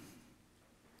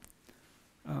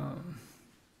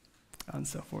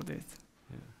answer for this.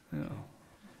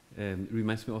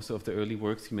 Reminds me also of the early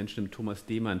works you mentioned, Thomas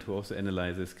Demand, who also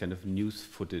analyzes kind of news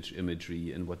footage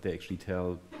imagery and what they actually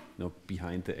tell,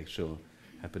 behind the actual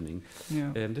happening.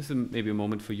 This is maybe a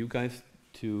moment for you guys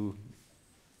to.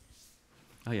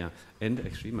 And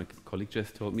actually my colleague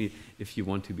just told me if you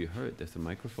want to be heard, there's a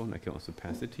microphone, I can also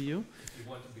pass it to you. If you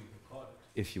want to be recorded.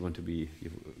 If you want to be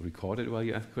recorded while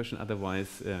you ask a question,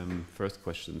 otherwise, first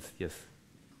questions, yes.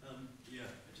 I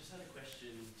just had a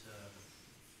question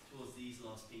towards these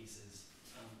last pieces.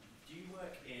 Do you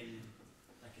work in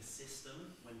like a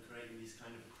system when creating these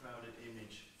kind of crowded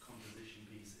image composition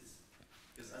pieces?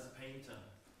 Because as a painter,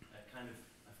 I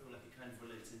feel like it kind of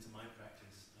relates into my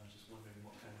practice. I was just wondering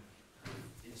what kind of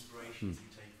inspirations you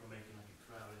take from making like a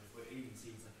crowded, or it even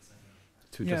seems like it's like a...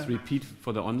 To just repeat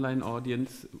for the online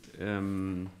audience,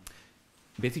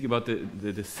 basically about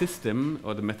the system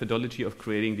or the methodology of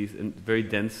creating these very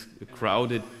dense,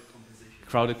 crowded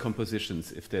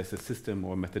compositions, if there's a system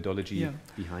or methodology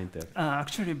behind that.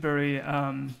 Actually, very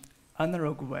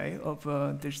analog way of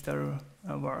digital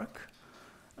work.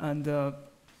 And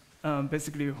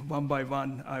basically, one by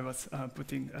one, I was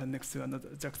putting next to another,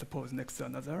 juxtapose next to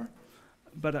another,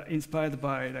 but inspired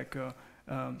by like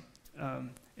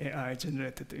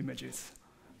AI-generated images,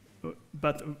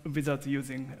 but without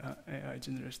using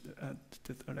AI-generated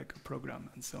like a program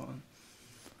and so on.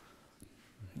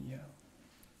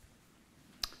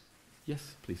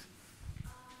 Yes, please.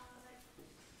 You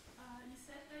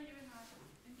said that you're not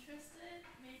interested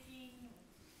in making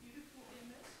beautiful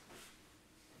image,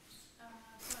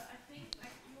 but I think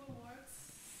like your works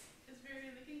is very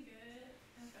looking good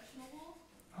and fashionable.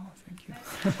 Oh, thank you.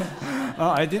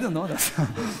 I didn't know that.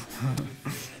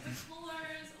 The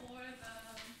colors or the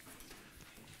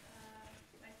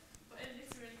but it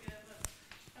looks really good. But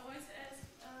I wanted to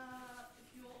ask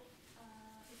if your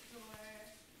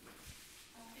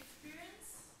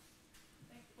experience,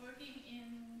 like working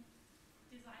in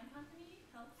design company,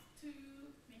 helped to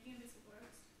making this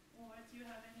works, or do you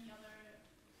have any other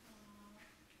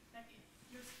like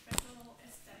your special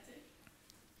aesthetic?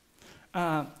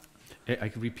 I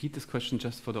can repeat this question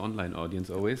just for the online audience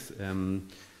always.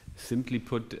 Simply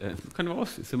put, kind of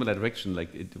also similar direction,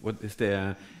 like what is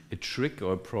there a trick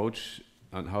or approach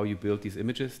on how you build these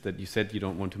images that you said you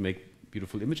don't want to make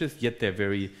beautiful images, yet they're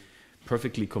very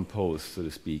perfectly composed, so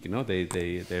to speak.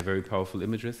 They're very powerful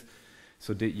images.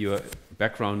 So did your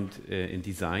background in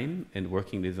design and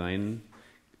working design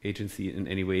agency in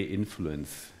any way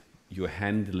influence your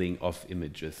handling of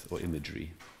images or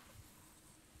imagery?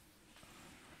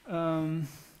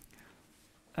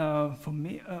 For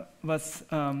me, was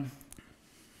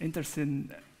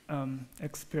interesting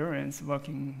experience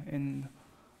working in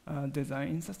design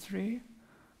industry,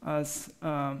 as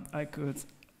I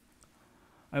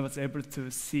was able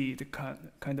to see the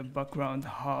kind of background,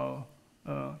 how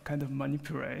kind of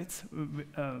manipulate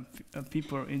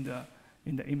people in the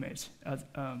image, as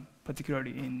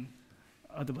particularly in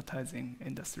advertising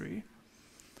industry,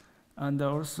 and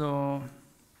also.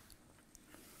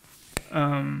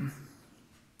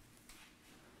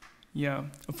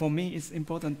 For me, it's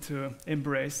important to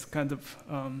embrace kind of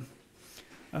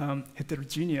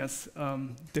heterogeneous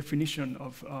definition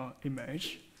of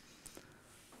image.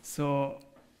 So,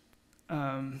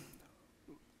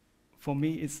 for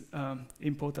me, it's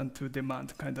important to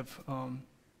demand kind of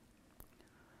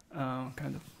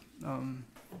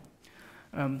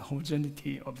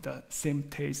homogeneity of the same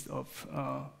taste of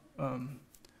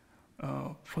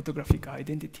photographic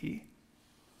identity.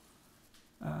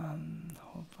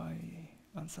 Hope I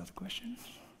answered the question.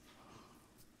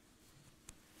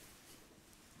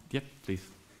 Yep, please.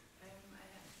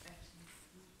 I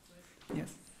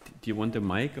Yes. Do you want the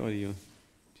mic or you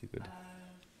good?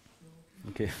 No.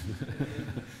 Okay.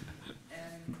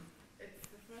 It's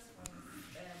the first one,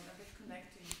 a bit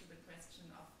connecting to the question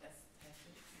of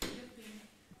aesthetics. Do you think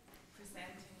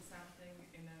presenting something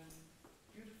in a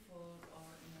beautiful or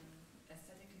in an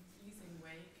aesthetically pleasing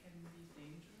way can be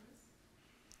dangerous?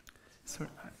 Sorry.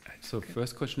 So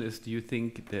first question is, do you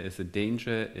think there is a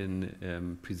danger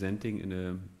in presenting in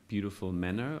a beautiful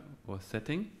manner or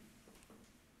setting?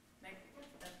 Like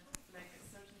a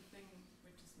certain thing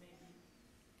which is maybe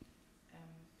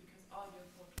because all your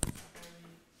photos are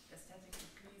very aesthetically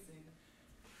pleasing,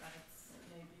 but it's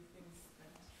maybe things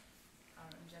that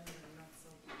are in general not so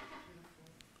beautiful.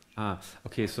 Ah,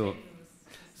 okay. So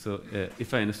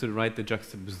if I understood right, the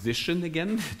juxtaposition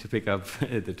again, to pick up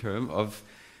the term of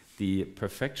the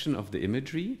perfection of the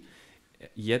imagery,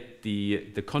 yet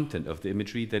the content of the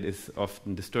imagery that is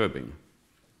often disturbing,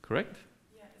 correct?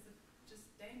 Yeah, is it just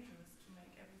dangerous to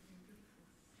make everything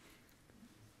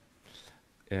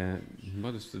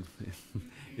beautiful?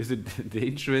 Is it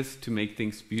dangerous to make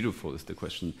things beautiful is the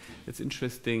question. It's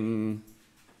interesting,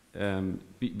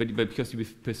 but because you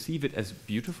perceive it as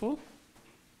beautiful,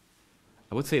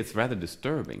 I would say it's rather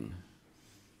disturbing.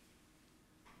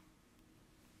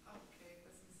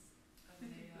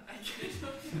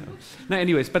 No,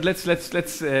 anyways, but let's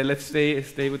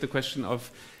stay with the question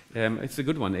of. It's a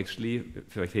good one actually.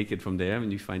 If I take it from there,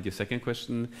 and you find your second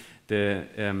question, the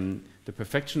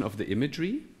perfection of the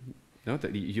imagery. You know,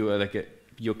 that you are like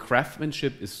your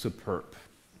craftsmanship is superb,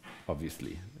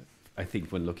 obviously. I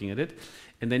think when looking at it,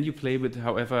 and then you play with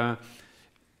however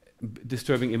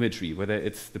disturbing imagery, whether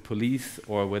it's the police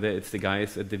or whether it's the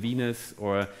guys at the Venus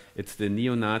or it's the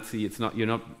neo-Nazi. It's not, you're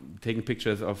not taking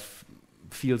pictures of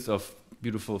fields of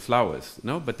beautiful flowers,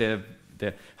 no, but they're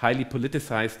highly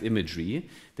politicized imagery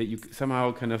that you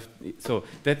somehow kind of, so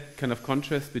that kind of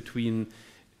contrast between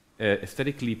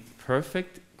aesthetically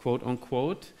perfect, quote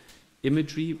unquote,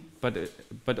 imagery,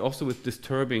 but also with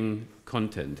disturbing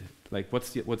content. Like,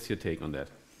 what's your take on that?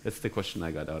 That's the question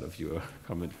I got out of your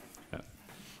comment. Yeah.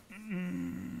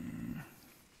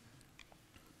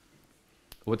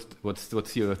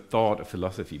 What's your thought or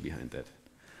philosophy behind that?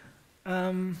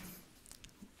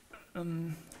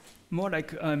 More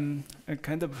like I'm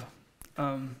kind of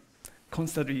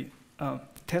constantly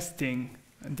testing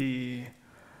the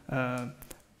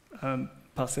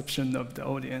perception of the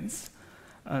audience.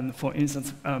 And for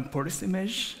instance, police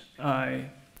image, I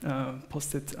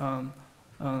posted on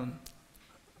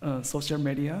social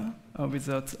media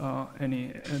without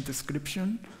any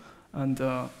description, and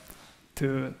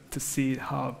to see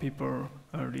how people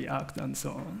react and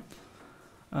so on.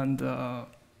 And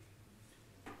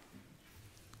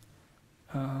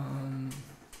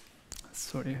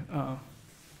sorry.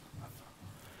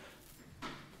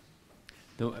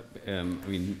 No, I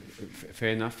mean, fair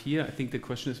enough here. I think the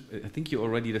question is, I think you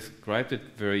already described it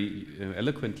very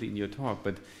eloquently in your talk,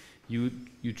 but you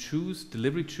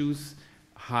deliberately choose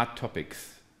hard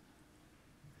topics.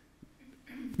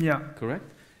 Yeah. Correct?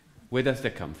 Where does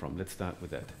that come from? Let's start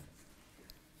with that.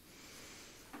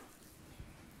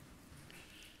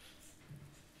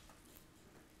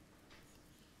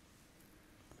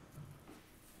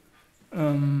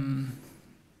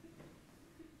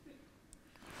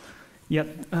 Yeah,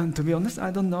 to be honest,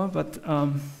 I don't know, but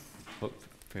well,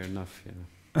 fair enough. Yeah.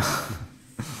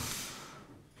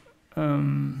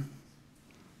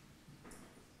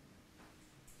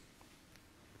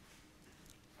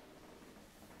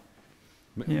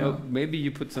 Yeah. Well, maybe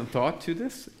you put some thought to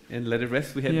this and let it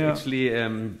rest. We had actually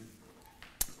a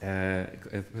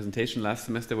presentation last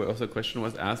semester where also a question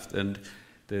was asked, and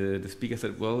the speaker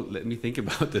said, well, let me think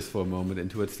about this for a moment,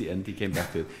 and towards the end he came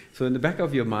back to it. So in the back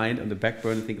of your mind, on the back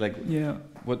burner, think like,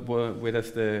 where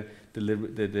does the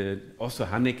also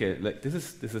Haneke, like this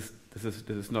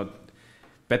is not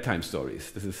bedtime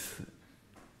stories. This is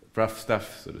rough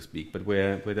stuff, so to speak. But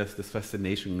where does this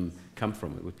fascination come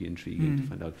from? It would be intriguing to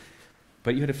find out.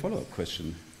 But you had a follow-up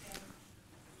question.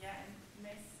 Yeah, it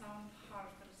may sound hard,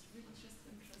 but it's really just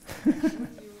interesting.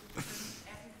 Would you print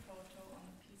every photo on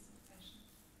a piece of fashion?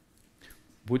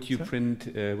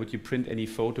 Would you print any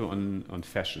photo on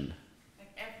fashion?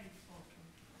 Like every photo,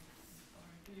 or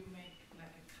do you make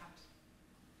like a cut?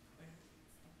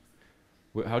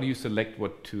 Well, how do you select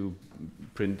what to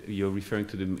print? You're referring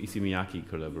to the Issey-Miyake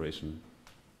collaboration.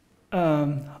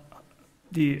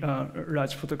 The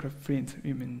large photograph print,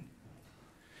 you mean?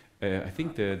 I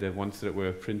think the ones that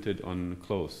were printed on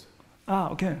clothes.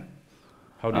 Ah, okay.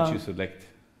 How did you select?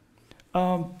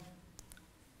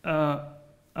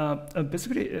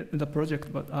 Basically, the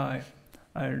project, but I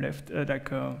left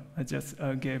I just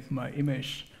gave my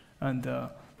image, and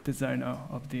designer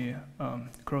of the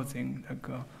clothing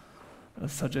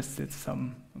suggested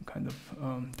some kind of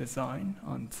design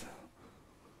and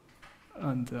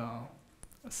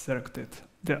selected.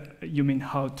 You mean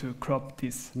how to crop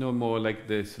this? No, more like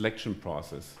the selection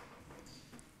process.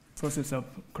 Process of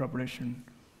collaboration,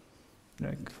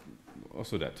 like.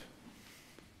 Also that.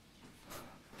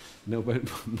 No, but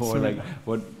more Sorry. like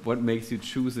what makes you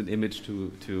choose an image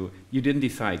to you didn't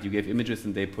decide, you gave images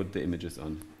and they put the images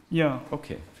on. Yeah.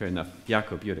 Okay, fair enough.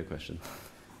 Jakob, you had a question.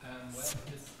 It's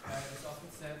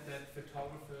often said that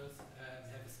photographers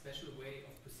have a special way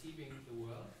of perceiving the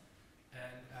world,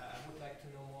 and I would like to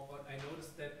know more about. I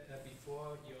noticed that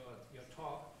before your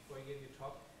talk, before you gave your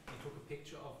talk, you took a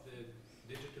picture of the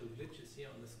digital glitches here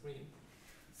on the screen.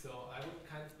 So I would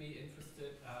kind of be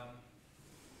interested.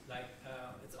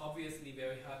 It's obviously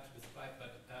very hard to describe,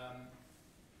 but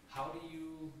how do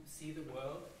you see the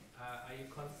world? Are you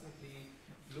constantly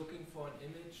looking for an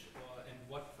image, and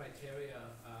what criteria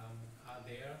are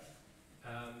there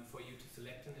for you to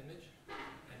select an image?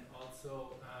 And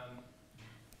also,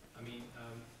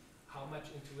 how much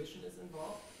intuition is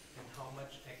involved, and how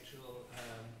much actual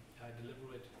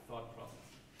deliberate thought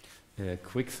process?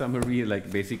 Quick summary,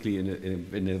 like basically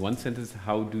in a one sentence,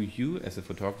 how do you as a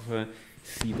photographer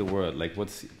see the world? Like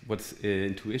what's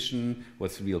intuition,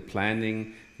 what's real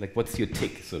planning, like what's your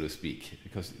tick, so to speak?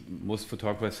 Because most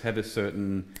photographers have a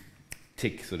certain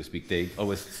tick, so to speak. They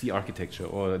always see architecture,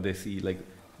 or they see like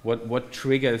what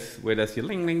triggers, where does your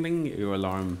ling ling ling, your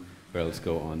alarm bells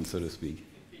go on, so to speak?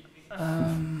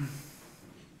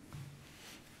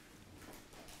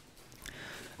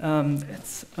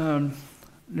 It's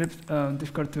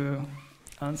difficult to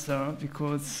answer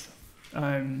because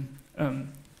I'm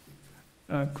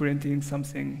creating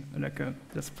something like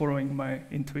just following my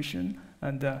intuition,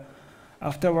 and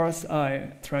afterwards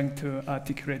I trying to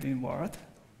articulate in word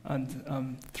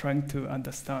and trying to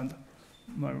understand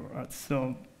my words.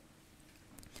 So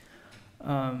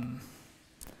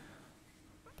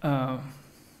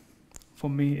for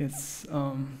me, it's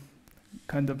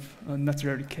kind of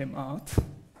naturally came out,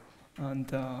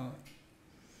 and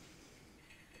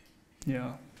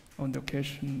yeah, on the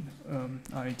occasion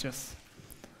I just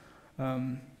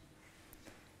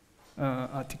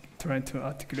trying to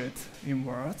articulate in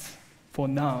words for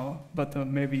now, but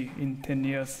maybe in 10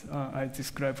 years I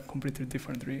describe completely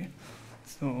differently.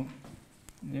 So,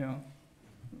 yeah.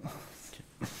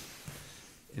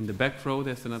 In the back row,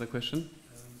 there's another question.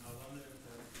 I wonder if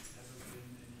there ever been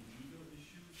any legal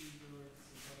issues in your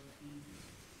photography,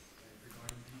 like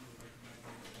regarding people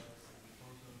recognizing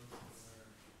themselves in the photos, or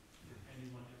did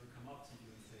anyone ever come up to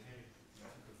you and say, hey, you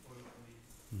took a photo of me?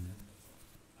 And,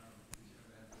 did you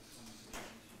ever have this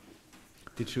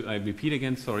conversation? I repeat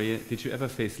again, sorry, did you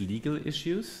ever face legal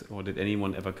issues, or did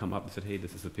anyone ever come up and said, hey,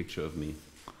 this is a picture of me?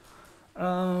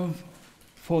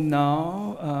 For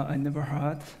now, I never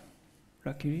had,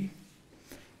 luckily.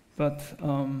 But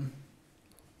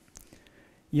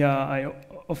yeah, I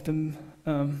often,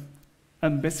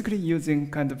 I'm basically using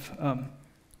kind of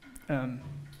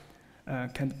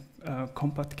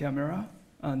compact camera,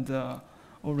 and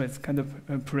always kind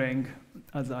of playing,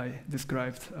 as I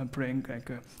described, playing like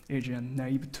an Asian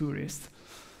naive tourist.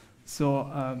 So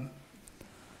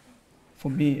for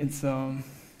me, it's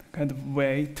kind of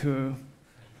way to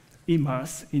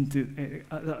immerse into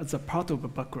as a part of a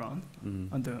background,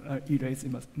 and erase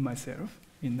myself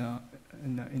in a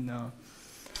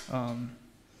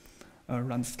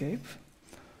landscape.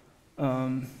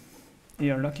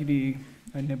 Yeah, luckily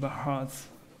I never had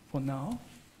for now.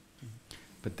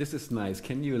 But this is nice.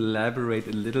 Can you elaborate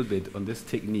a little bit on this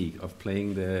technique of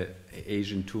playing the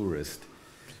Asian tourist?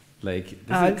 Like,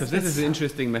 because this is an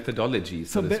interesting methodology,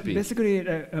 so to speak. Basically,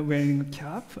 wearing a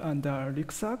cap and a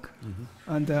rucksack,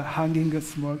 and hanging a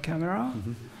small camera,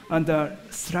 and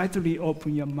slightly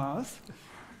open your mouth,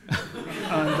 and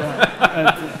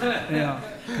yeah,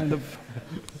 kind of.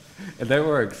 And that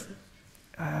works.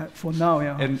 For now,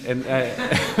 yeah. And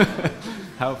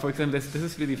how, for example, this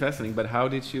is really fascinating. But how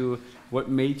did you? What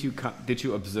made you? Did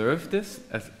you observe this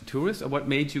as a tourist, or what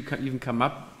made you even come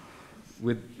up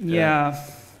with? Yeah.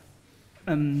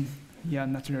 Yeah,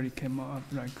 naturally came up,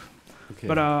 like, okay.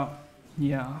 But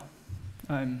yeah,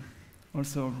 I'm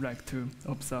also like to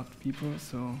observe people,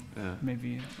 so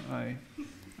maybe I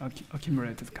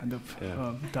accumulated kind of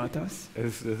data.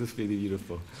 This is really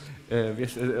beautiful.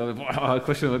 Yes,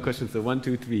 question. So 1,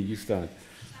 2, 3, you start.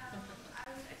 I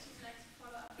would actually like to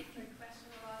follow up with a question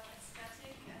about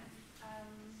aesthetic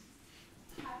and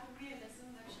hyperrealism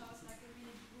that shows like a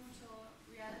really brutal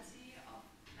reality of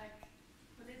like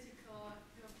political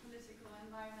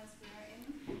environments we are in,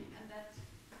 and that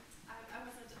I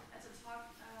was at a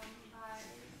talk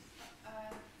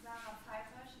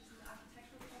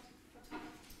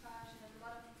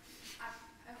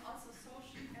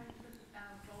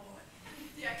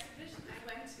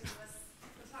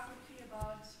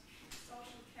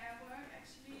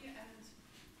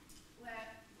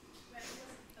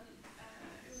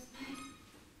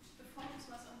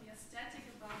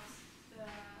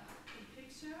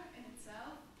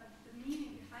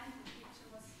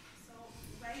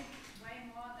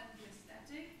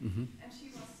And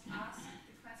she was asked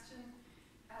the question,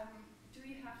 do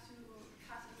you have to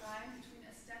cut a line between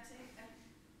aesthetic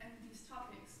and these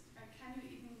topics? Can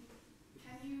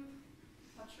you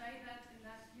portray that in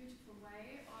that beautiful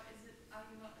way, or are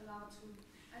you not allowed to?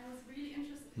 And I was really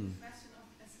interested in the question of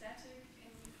aesthetic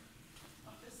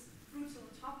of this brutal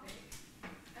topic.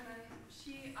 And then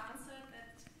she answered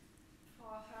that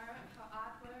for her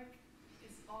artwork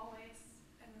is always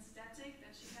an aesthetic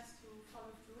that she has to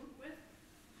follow through with.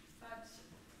 But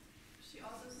she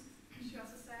also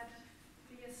said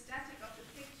the aesthetic of the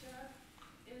picture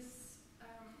is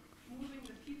moving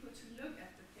the people to look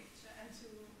at the picture and to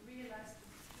realize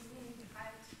the meaning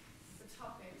behind the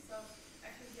topic. So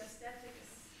actually the aesthetic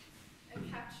is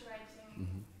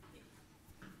encapsulating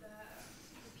the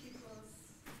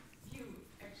people's view,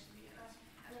 actually.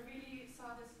 And I really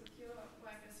saw this with your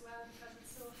work as well, because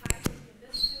it's so highly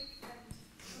realistic, and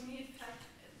for me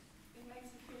it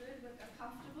makes me feel a little bit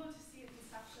uncomfortable to see it in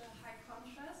such a high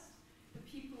contrast. The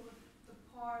people with the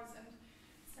pores and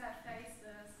sad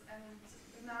faces, and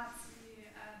the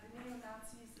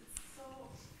neo-Nazis, it's so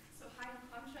high in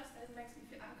contrast that it makes me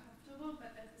feel uncomfortable,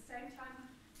 but at the same time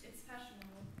it's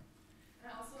fashionable.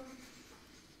 And I also,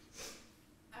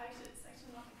 it's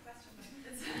actually not a question,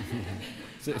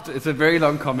 but it's a very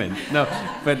long comment. No,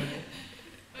 but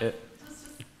it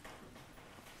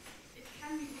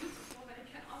can be beautiful, but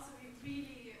it can also be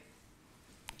really,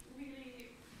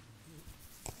 really,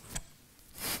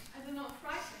 I don't know,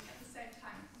 frightening at the same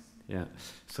time. yeah,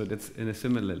 so that's in a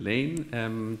similar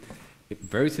lane.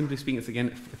 Very simply speaking, it's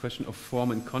again a question of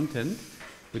form and content,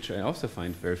 which I also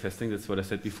find very fascinating. That's what I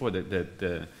said before.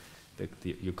 That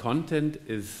your content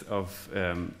is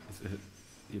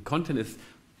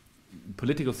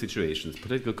political situations,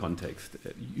 political context,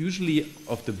 usually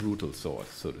of the brutal sort,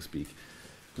 so to speak.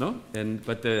 No,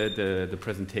 but the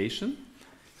presentation,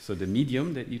 so the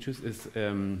medium that you choose is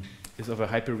of a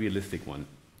hyper-realistic one.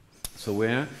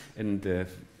 So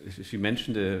she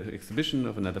mentioned the exhibition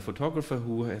of another photographer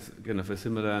who has kind of a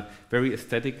similar, very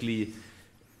aesthetically,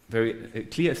 very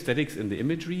clear aesthetics in the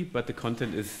imagery, but the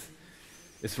content is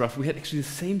rough. We had actually the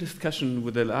same discussion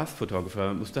with the last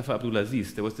photographer, Mustafa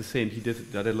Abdulaziz. There was the same. He does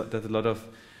a lot of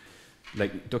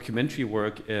like documentary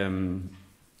work in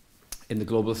the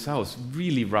global south,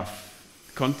 really rough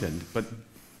content, but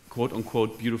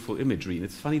quote-unquote beautiful imagery. And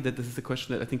it's funny that this is a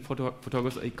question that I think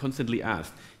photographers are constantly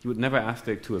asked. You would never ask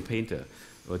that to a painter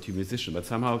or to a musician, but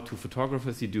somehow to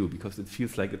photographers you do, because it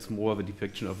feels like it's more of a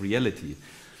depiction of reality.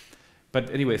 But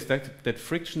anyways, that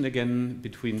friction again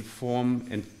between form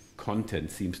and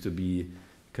content seems to be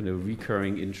kind of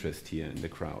recurring interest here in the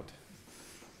crowd.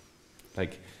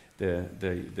 Like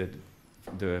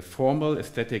the formal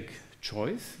aesthetic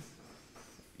choice,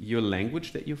 your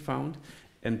language that you found,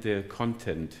 and the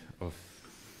content of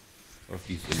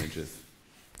these images.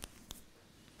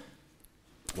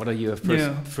 What are your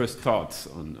first thoughts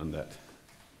on that?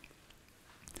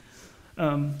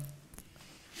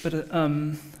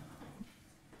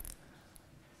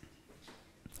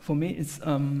 For me, it's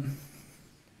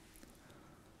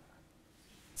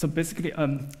so basically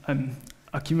I'm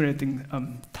accumulating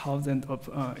thousands of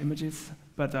images,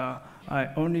 but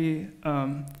I only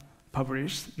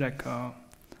publish like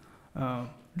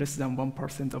less than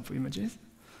 1% of images,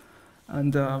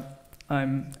 and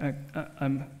I'm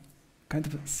kind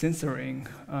of censoring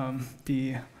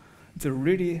the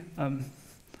really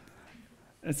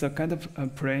it's a kind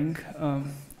of playing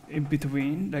in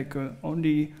between, like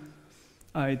only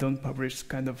I don't publish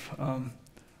kind of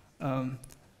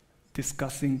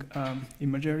discussing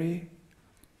imagery,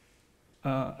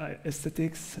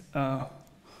 aesthetics,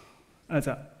 as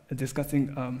a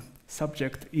discussing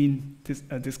subject in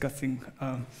discussing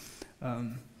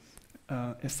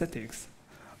aesthetics.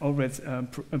 Always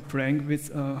playing with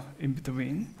in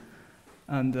between,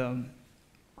 and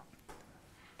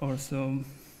also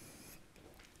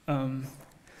kind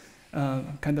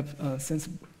of a sense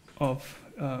of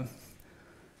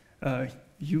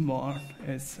humor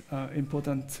is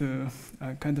important to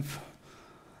kind of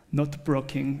not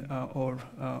blocking our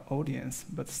audience,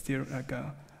 but still like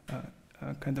a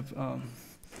kind of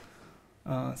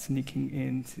sneaking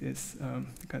in this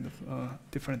kind of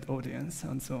different audience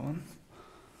and so on.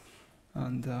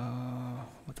 And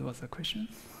what was the question?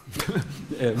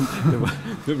 The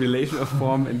relation of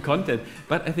form and content.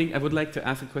 But I think I would like to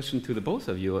ask a question to the both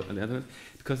of you, on the other hand,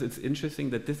 because it's interesting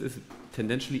that this is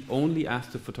tendentially only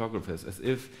asked to photographers, as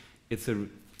if it's a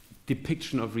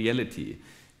depiction of reality,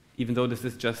 even though this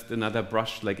is just another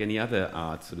brush like any other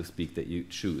art, so to speak, that you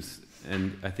choose.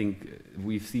 And I think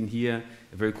we've seen here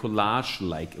a very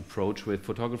collage-like approach where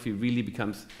photography really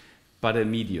becomes but a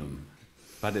medium.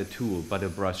 but a tool, but a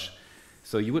brush.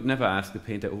 So you would never ask the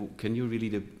painter, oh, can you really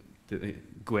the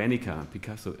Guernica,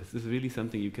 Picasso, is this really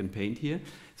something you can paint here?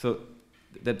 So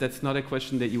that's not a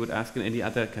question that you would ask in any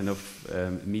other kind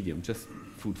of medium, just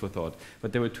food for thought.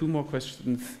 But there were two more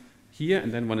questions here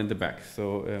and then one in the back.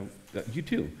 So you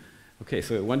too. Okay,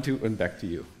 so 1, 2, and back to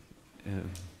you. I had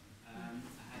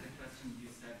a question. You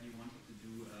said you wanted to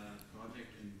do a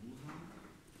project in Wuhan.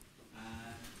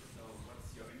 So what's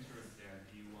your interest there?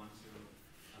 Do you want to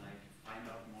like find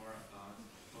out more about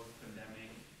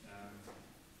post-pandemic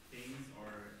things,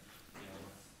 or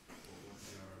what's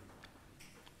your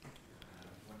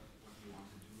what do you want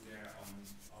to do there?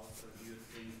 Also, do you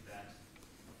think that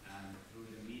through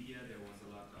the media there was a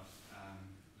lot of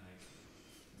like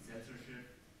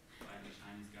censorship by the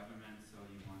Chinese government, so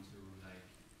you want to like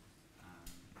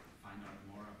find out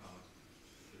more about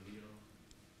the real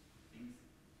things?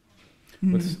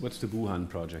 What's the Wuhan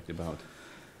project about?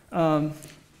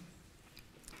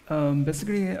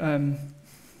 Basically,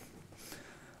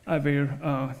 I will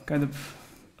kind of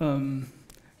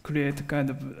create kind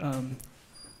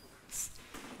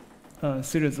of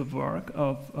series of work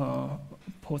of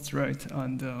portrait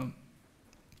and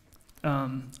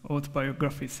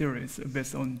autobiography series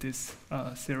based on this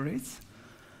series.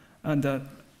 And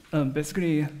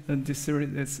basically, this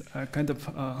series is kind of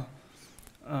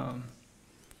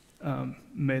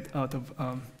made out of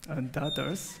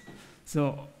data.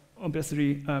 So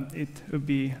obviously, it will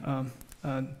be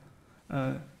a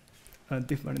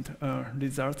different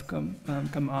result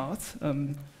come out,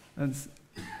 and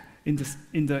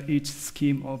in the each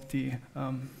scheme of the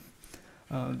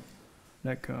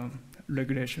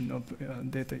regulation of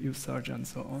data usage and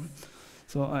so on.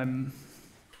 So I'm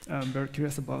very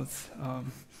curious about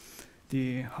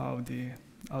how the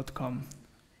outcome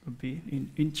would be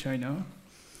in China,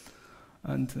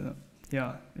 and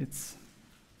yeah, it's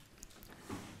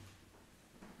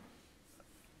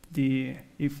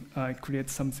if I create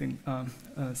something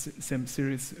same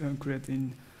series create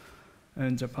in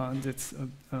Japan, that's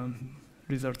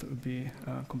result would be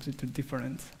completely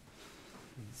different.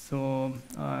 So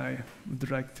I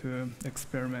would like to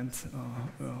experiment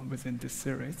within this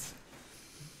series.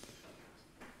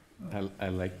 I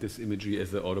like this imagery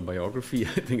as an autobiography.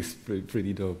 I think it's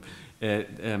pretty dope.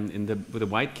 With the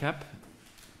white cap,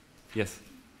 yes.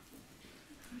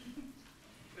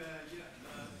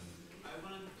 I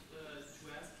wanted to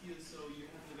ask you. So you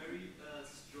have a very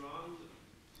strong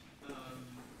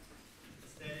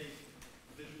aesthetic,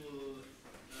 visual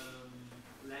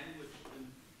language, and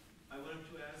I wanted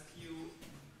to ask you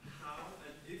how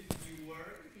and if you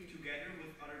work together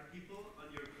with other people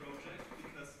on your project,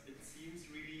 because it seems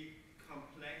really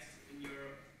complex in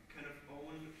your kind of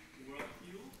own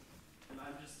worldview, and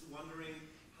I'm just wondering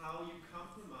how you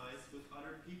compromise with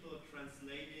other people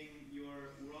translating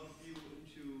your worldview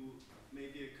into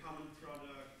maybe a common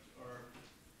product, or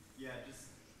just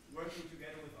working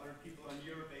together with other people on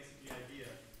your basically idea.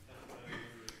 That's what I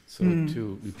wonder. So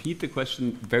to repeat the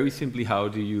question very simply, how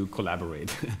do you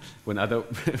collaborate when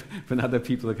other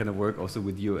people kind of work also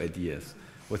with your ideas?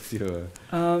 What's your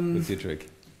trick?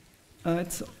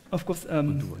 It's of course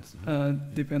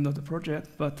depend on the project,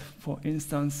 but for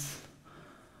instance,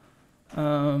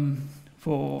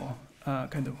 for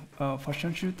kind of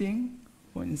fashion shooting,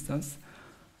 for instance,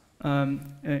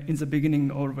 in the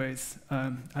beginning always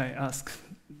I ask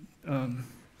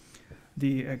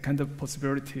the kind of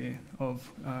possibility of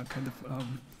kind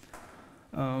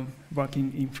of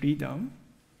working in freedom,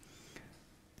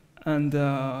 and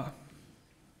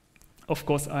of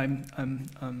course I'm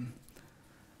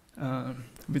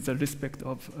with the respect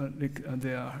of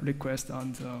their request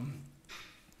and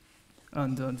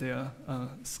their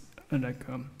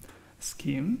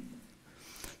scheme,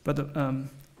 but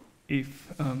if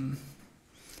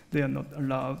they are not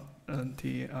allowed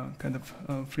the kind of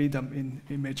freedom in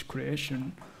image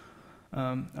creation,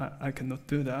 I cannot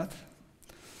do that.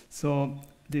 So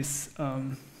this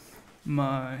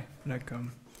my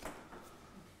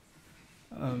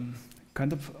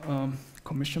kind of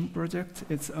commission project.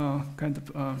 It's kind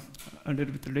of a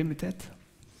little bit limited,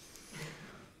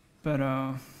 but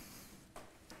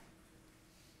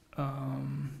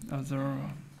other.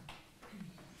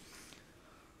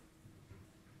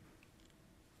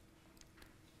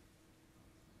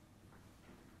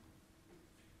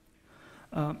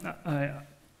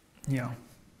 Yeah.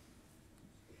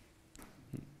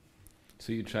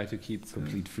 So you try to keep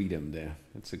complete freedom there.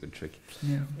 That's a good trick.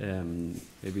 Yeah.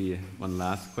 Maybe one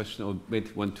last question, or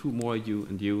wait, two more, you,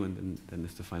 and then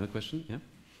is the final question. Yeah.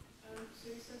 So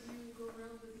you said you go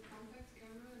around with a compact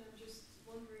camera, and I'm just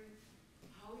wondering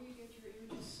how you get your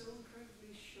images so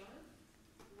incredibly sharp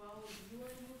while you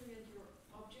are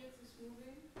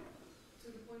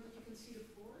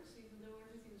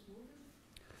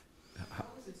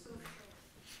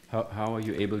How are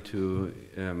you able to,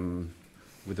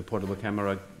 with the portable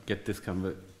camera, get this kind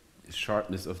of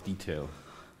sharpness of detail?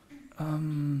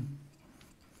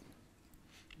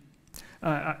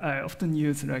 I often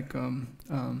use like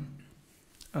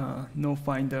no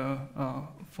finder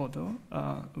photo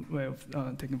way of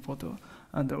taking photo,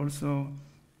 and also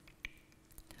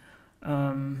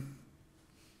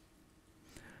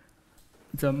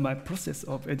my process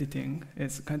of editing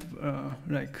is kind of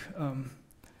like a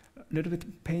little bit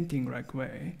painting like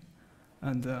way,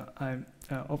 and I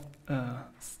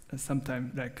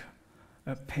sometimes like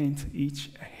paint each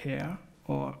hair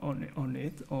or on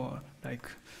it, or like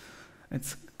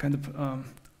it's kind of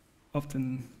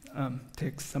often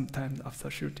takes some time after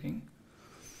shooting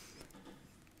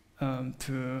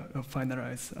to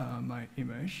finalize my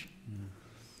image.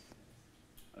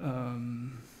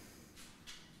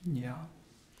 Yeah,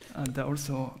 and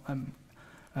also I'm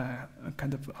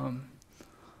kind of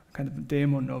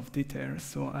demon of detail,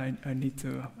 so I need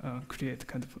to create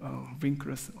kind of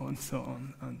wrinkles and so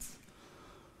on. And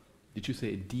did you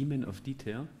say a demon of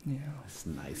detail? yeah, that's a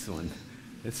nice one.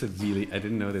 That's a really, I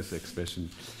didn't know this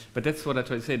expression, but that's what I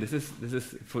try to say. This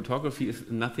is photography is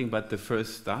nothing but the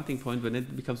first starting point, when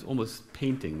it becomes almost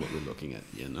painting what we're looking at.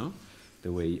 You know,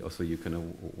 the way also you kind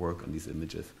of work on these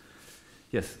images.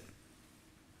 Yes.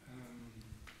 I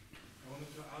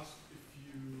wanted to ask if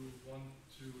you want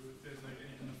to, if there's like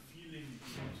any kind of feeling you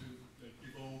want to like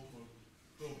evoke or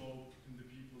provoke in the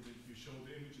people that you show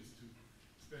the images to,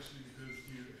 especially because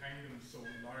you hang them so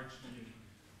largely.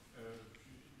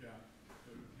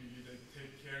 Really like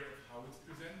take care of how it's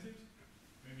presented,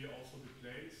 maybe also the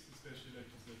place, especially like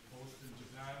just like poster in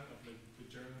Japan of like the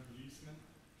German policeman.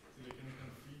 So like any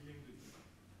kind of feeling that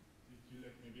you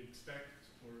like maybe expect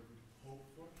or hope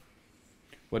for.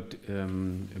 What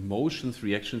emotions,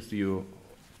 reactions do you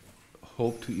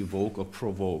hope to evoke or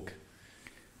provoke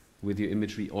with your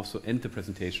imagery, also, and the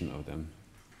presentation of them?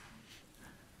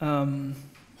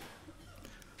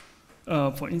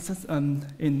 For instance,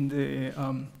 in the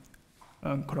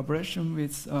collaboration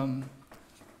with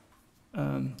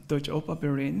Deutsche Oper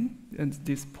Berlin, and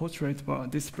this portrait were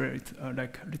displayed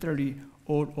like literally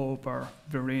all over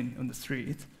Berlin on the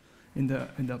street, in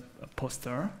the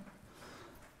poster,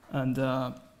 and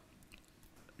so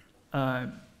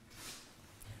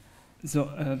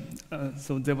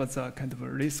there was a kind of a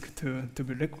risk to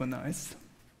be recognized.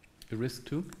 A risk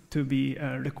to? To be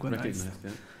recognized.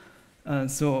 Yeah.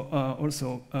 So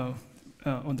also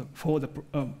for the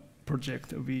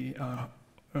project, we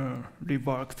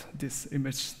reworked this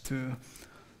image to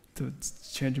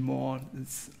change more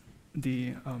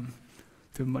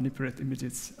to manipulate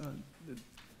images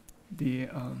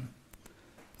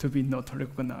to be not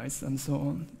recognized and so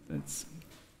on. It's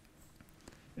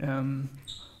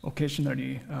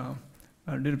occasionally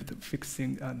a little bit of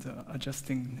fixing and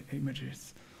adjusting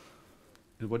images.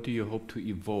 And what do you hope to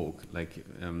evoke? Like,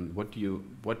 what do you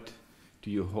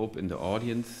hope in the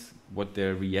audience, what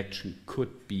their reaction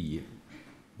could be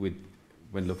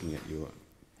when looking at your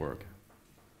work?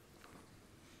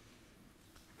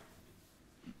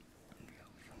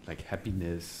 Like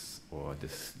happiness, or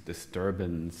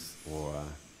disturbance, or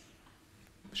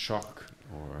shock,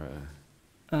 or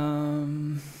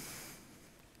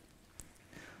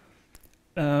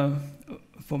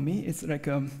for me, it's like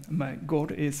my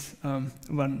goal is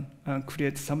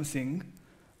create something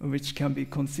which can be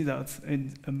considered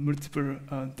in multiple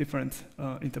different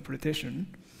interpretation,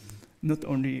 not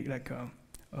only like a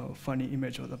funny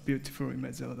image or a beautiful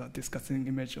image or a disgusting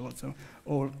image, also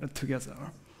all together.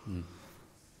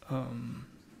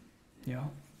 Yeah.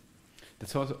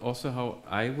 That's also how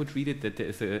I would read it. That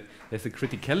there's a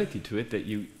criticality to it. That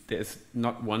there's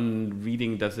not one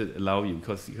reading does it allow you,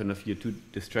 because you're too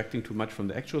distracting too much from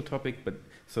the actual topic. But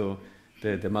so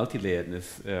the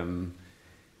multi-layeredness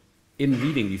in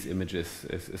reading these images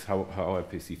is how I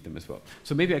perceive them as well.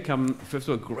 So maybe I come, first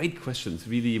of all, great questions,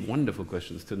 really wonderful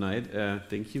questions tonight.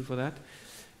 Thank you for that.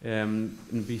 And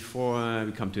before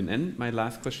we come to an end, my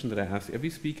last question that I ask every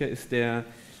speaker: is there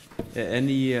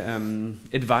any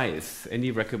advice, any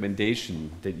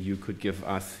recommendation that you could give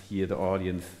us here, the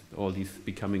audience, all these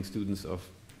becoming students of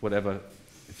whatever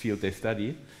field they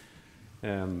study?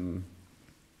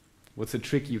 What's a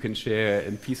trick you can share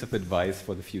and piece of advice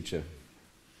for the future?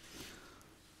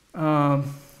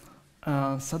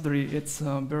 Sadly, it's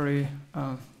a very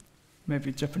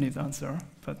maybe Japanese answer,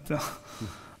 but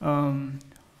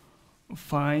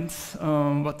find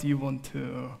what you want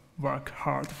to work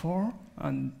hard for,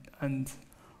 and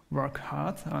work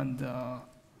hard and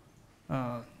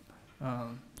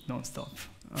non-stop.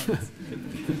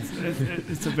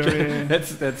 It's a very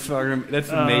that's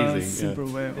amazing. simple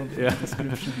way of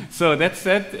description. So that's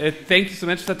that. Thank you so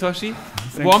much, Satoshi.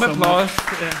 Thanks Warm so applause.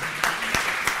 much. Yeah.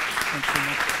 Thanks so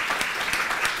much.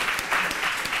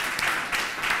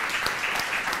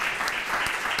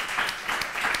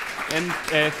 And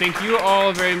thank you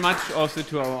all very much also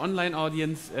to our online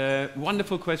audience.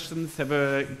 Wonderful questions. Have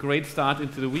a great start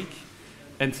into the week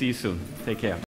and see you soon. Take care.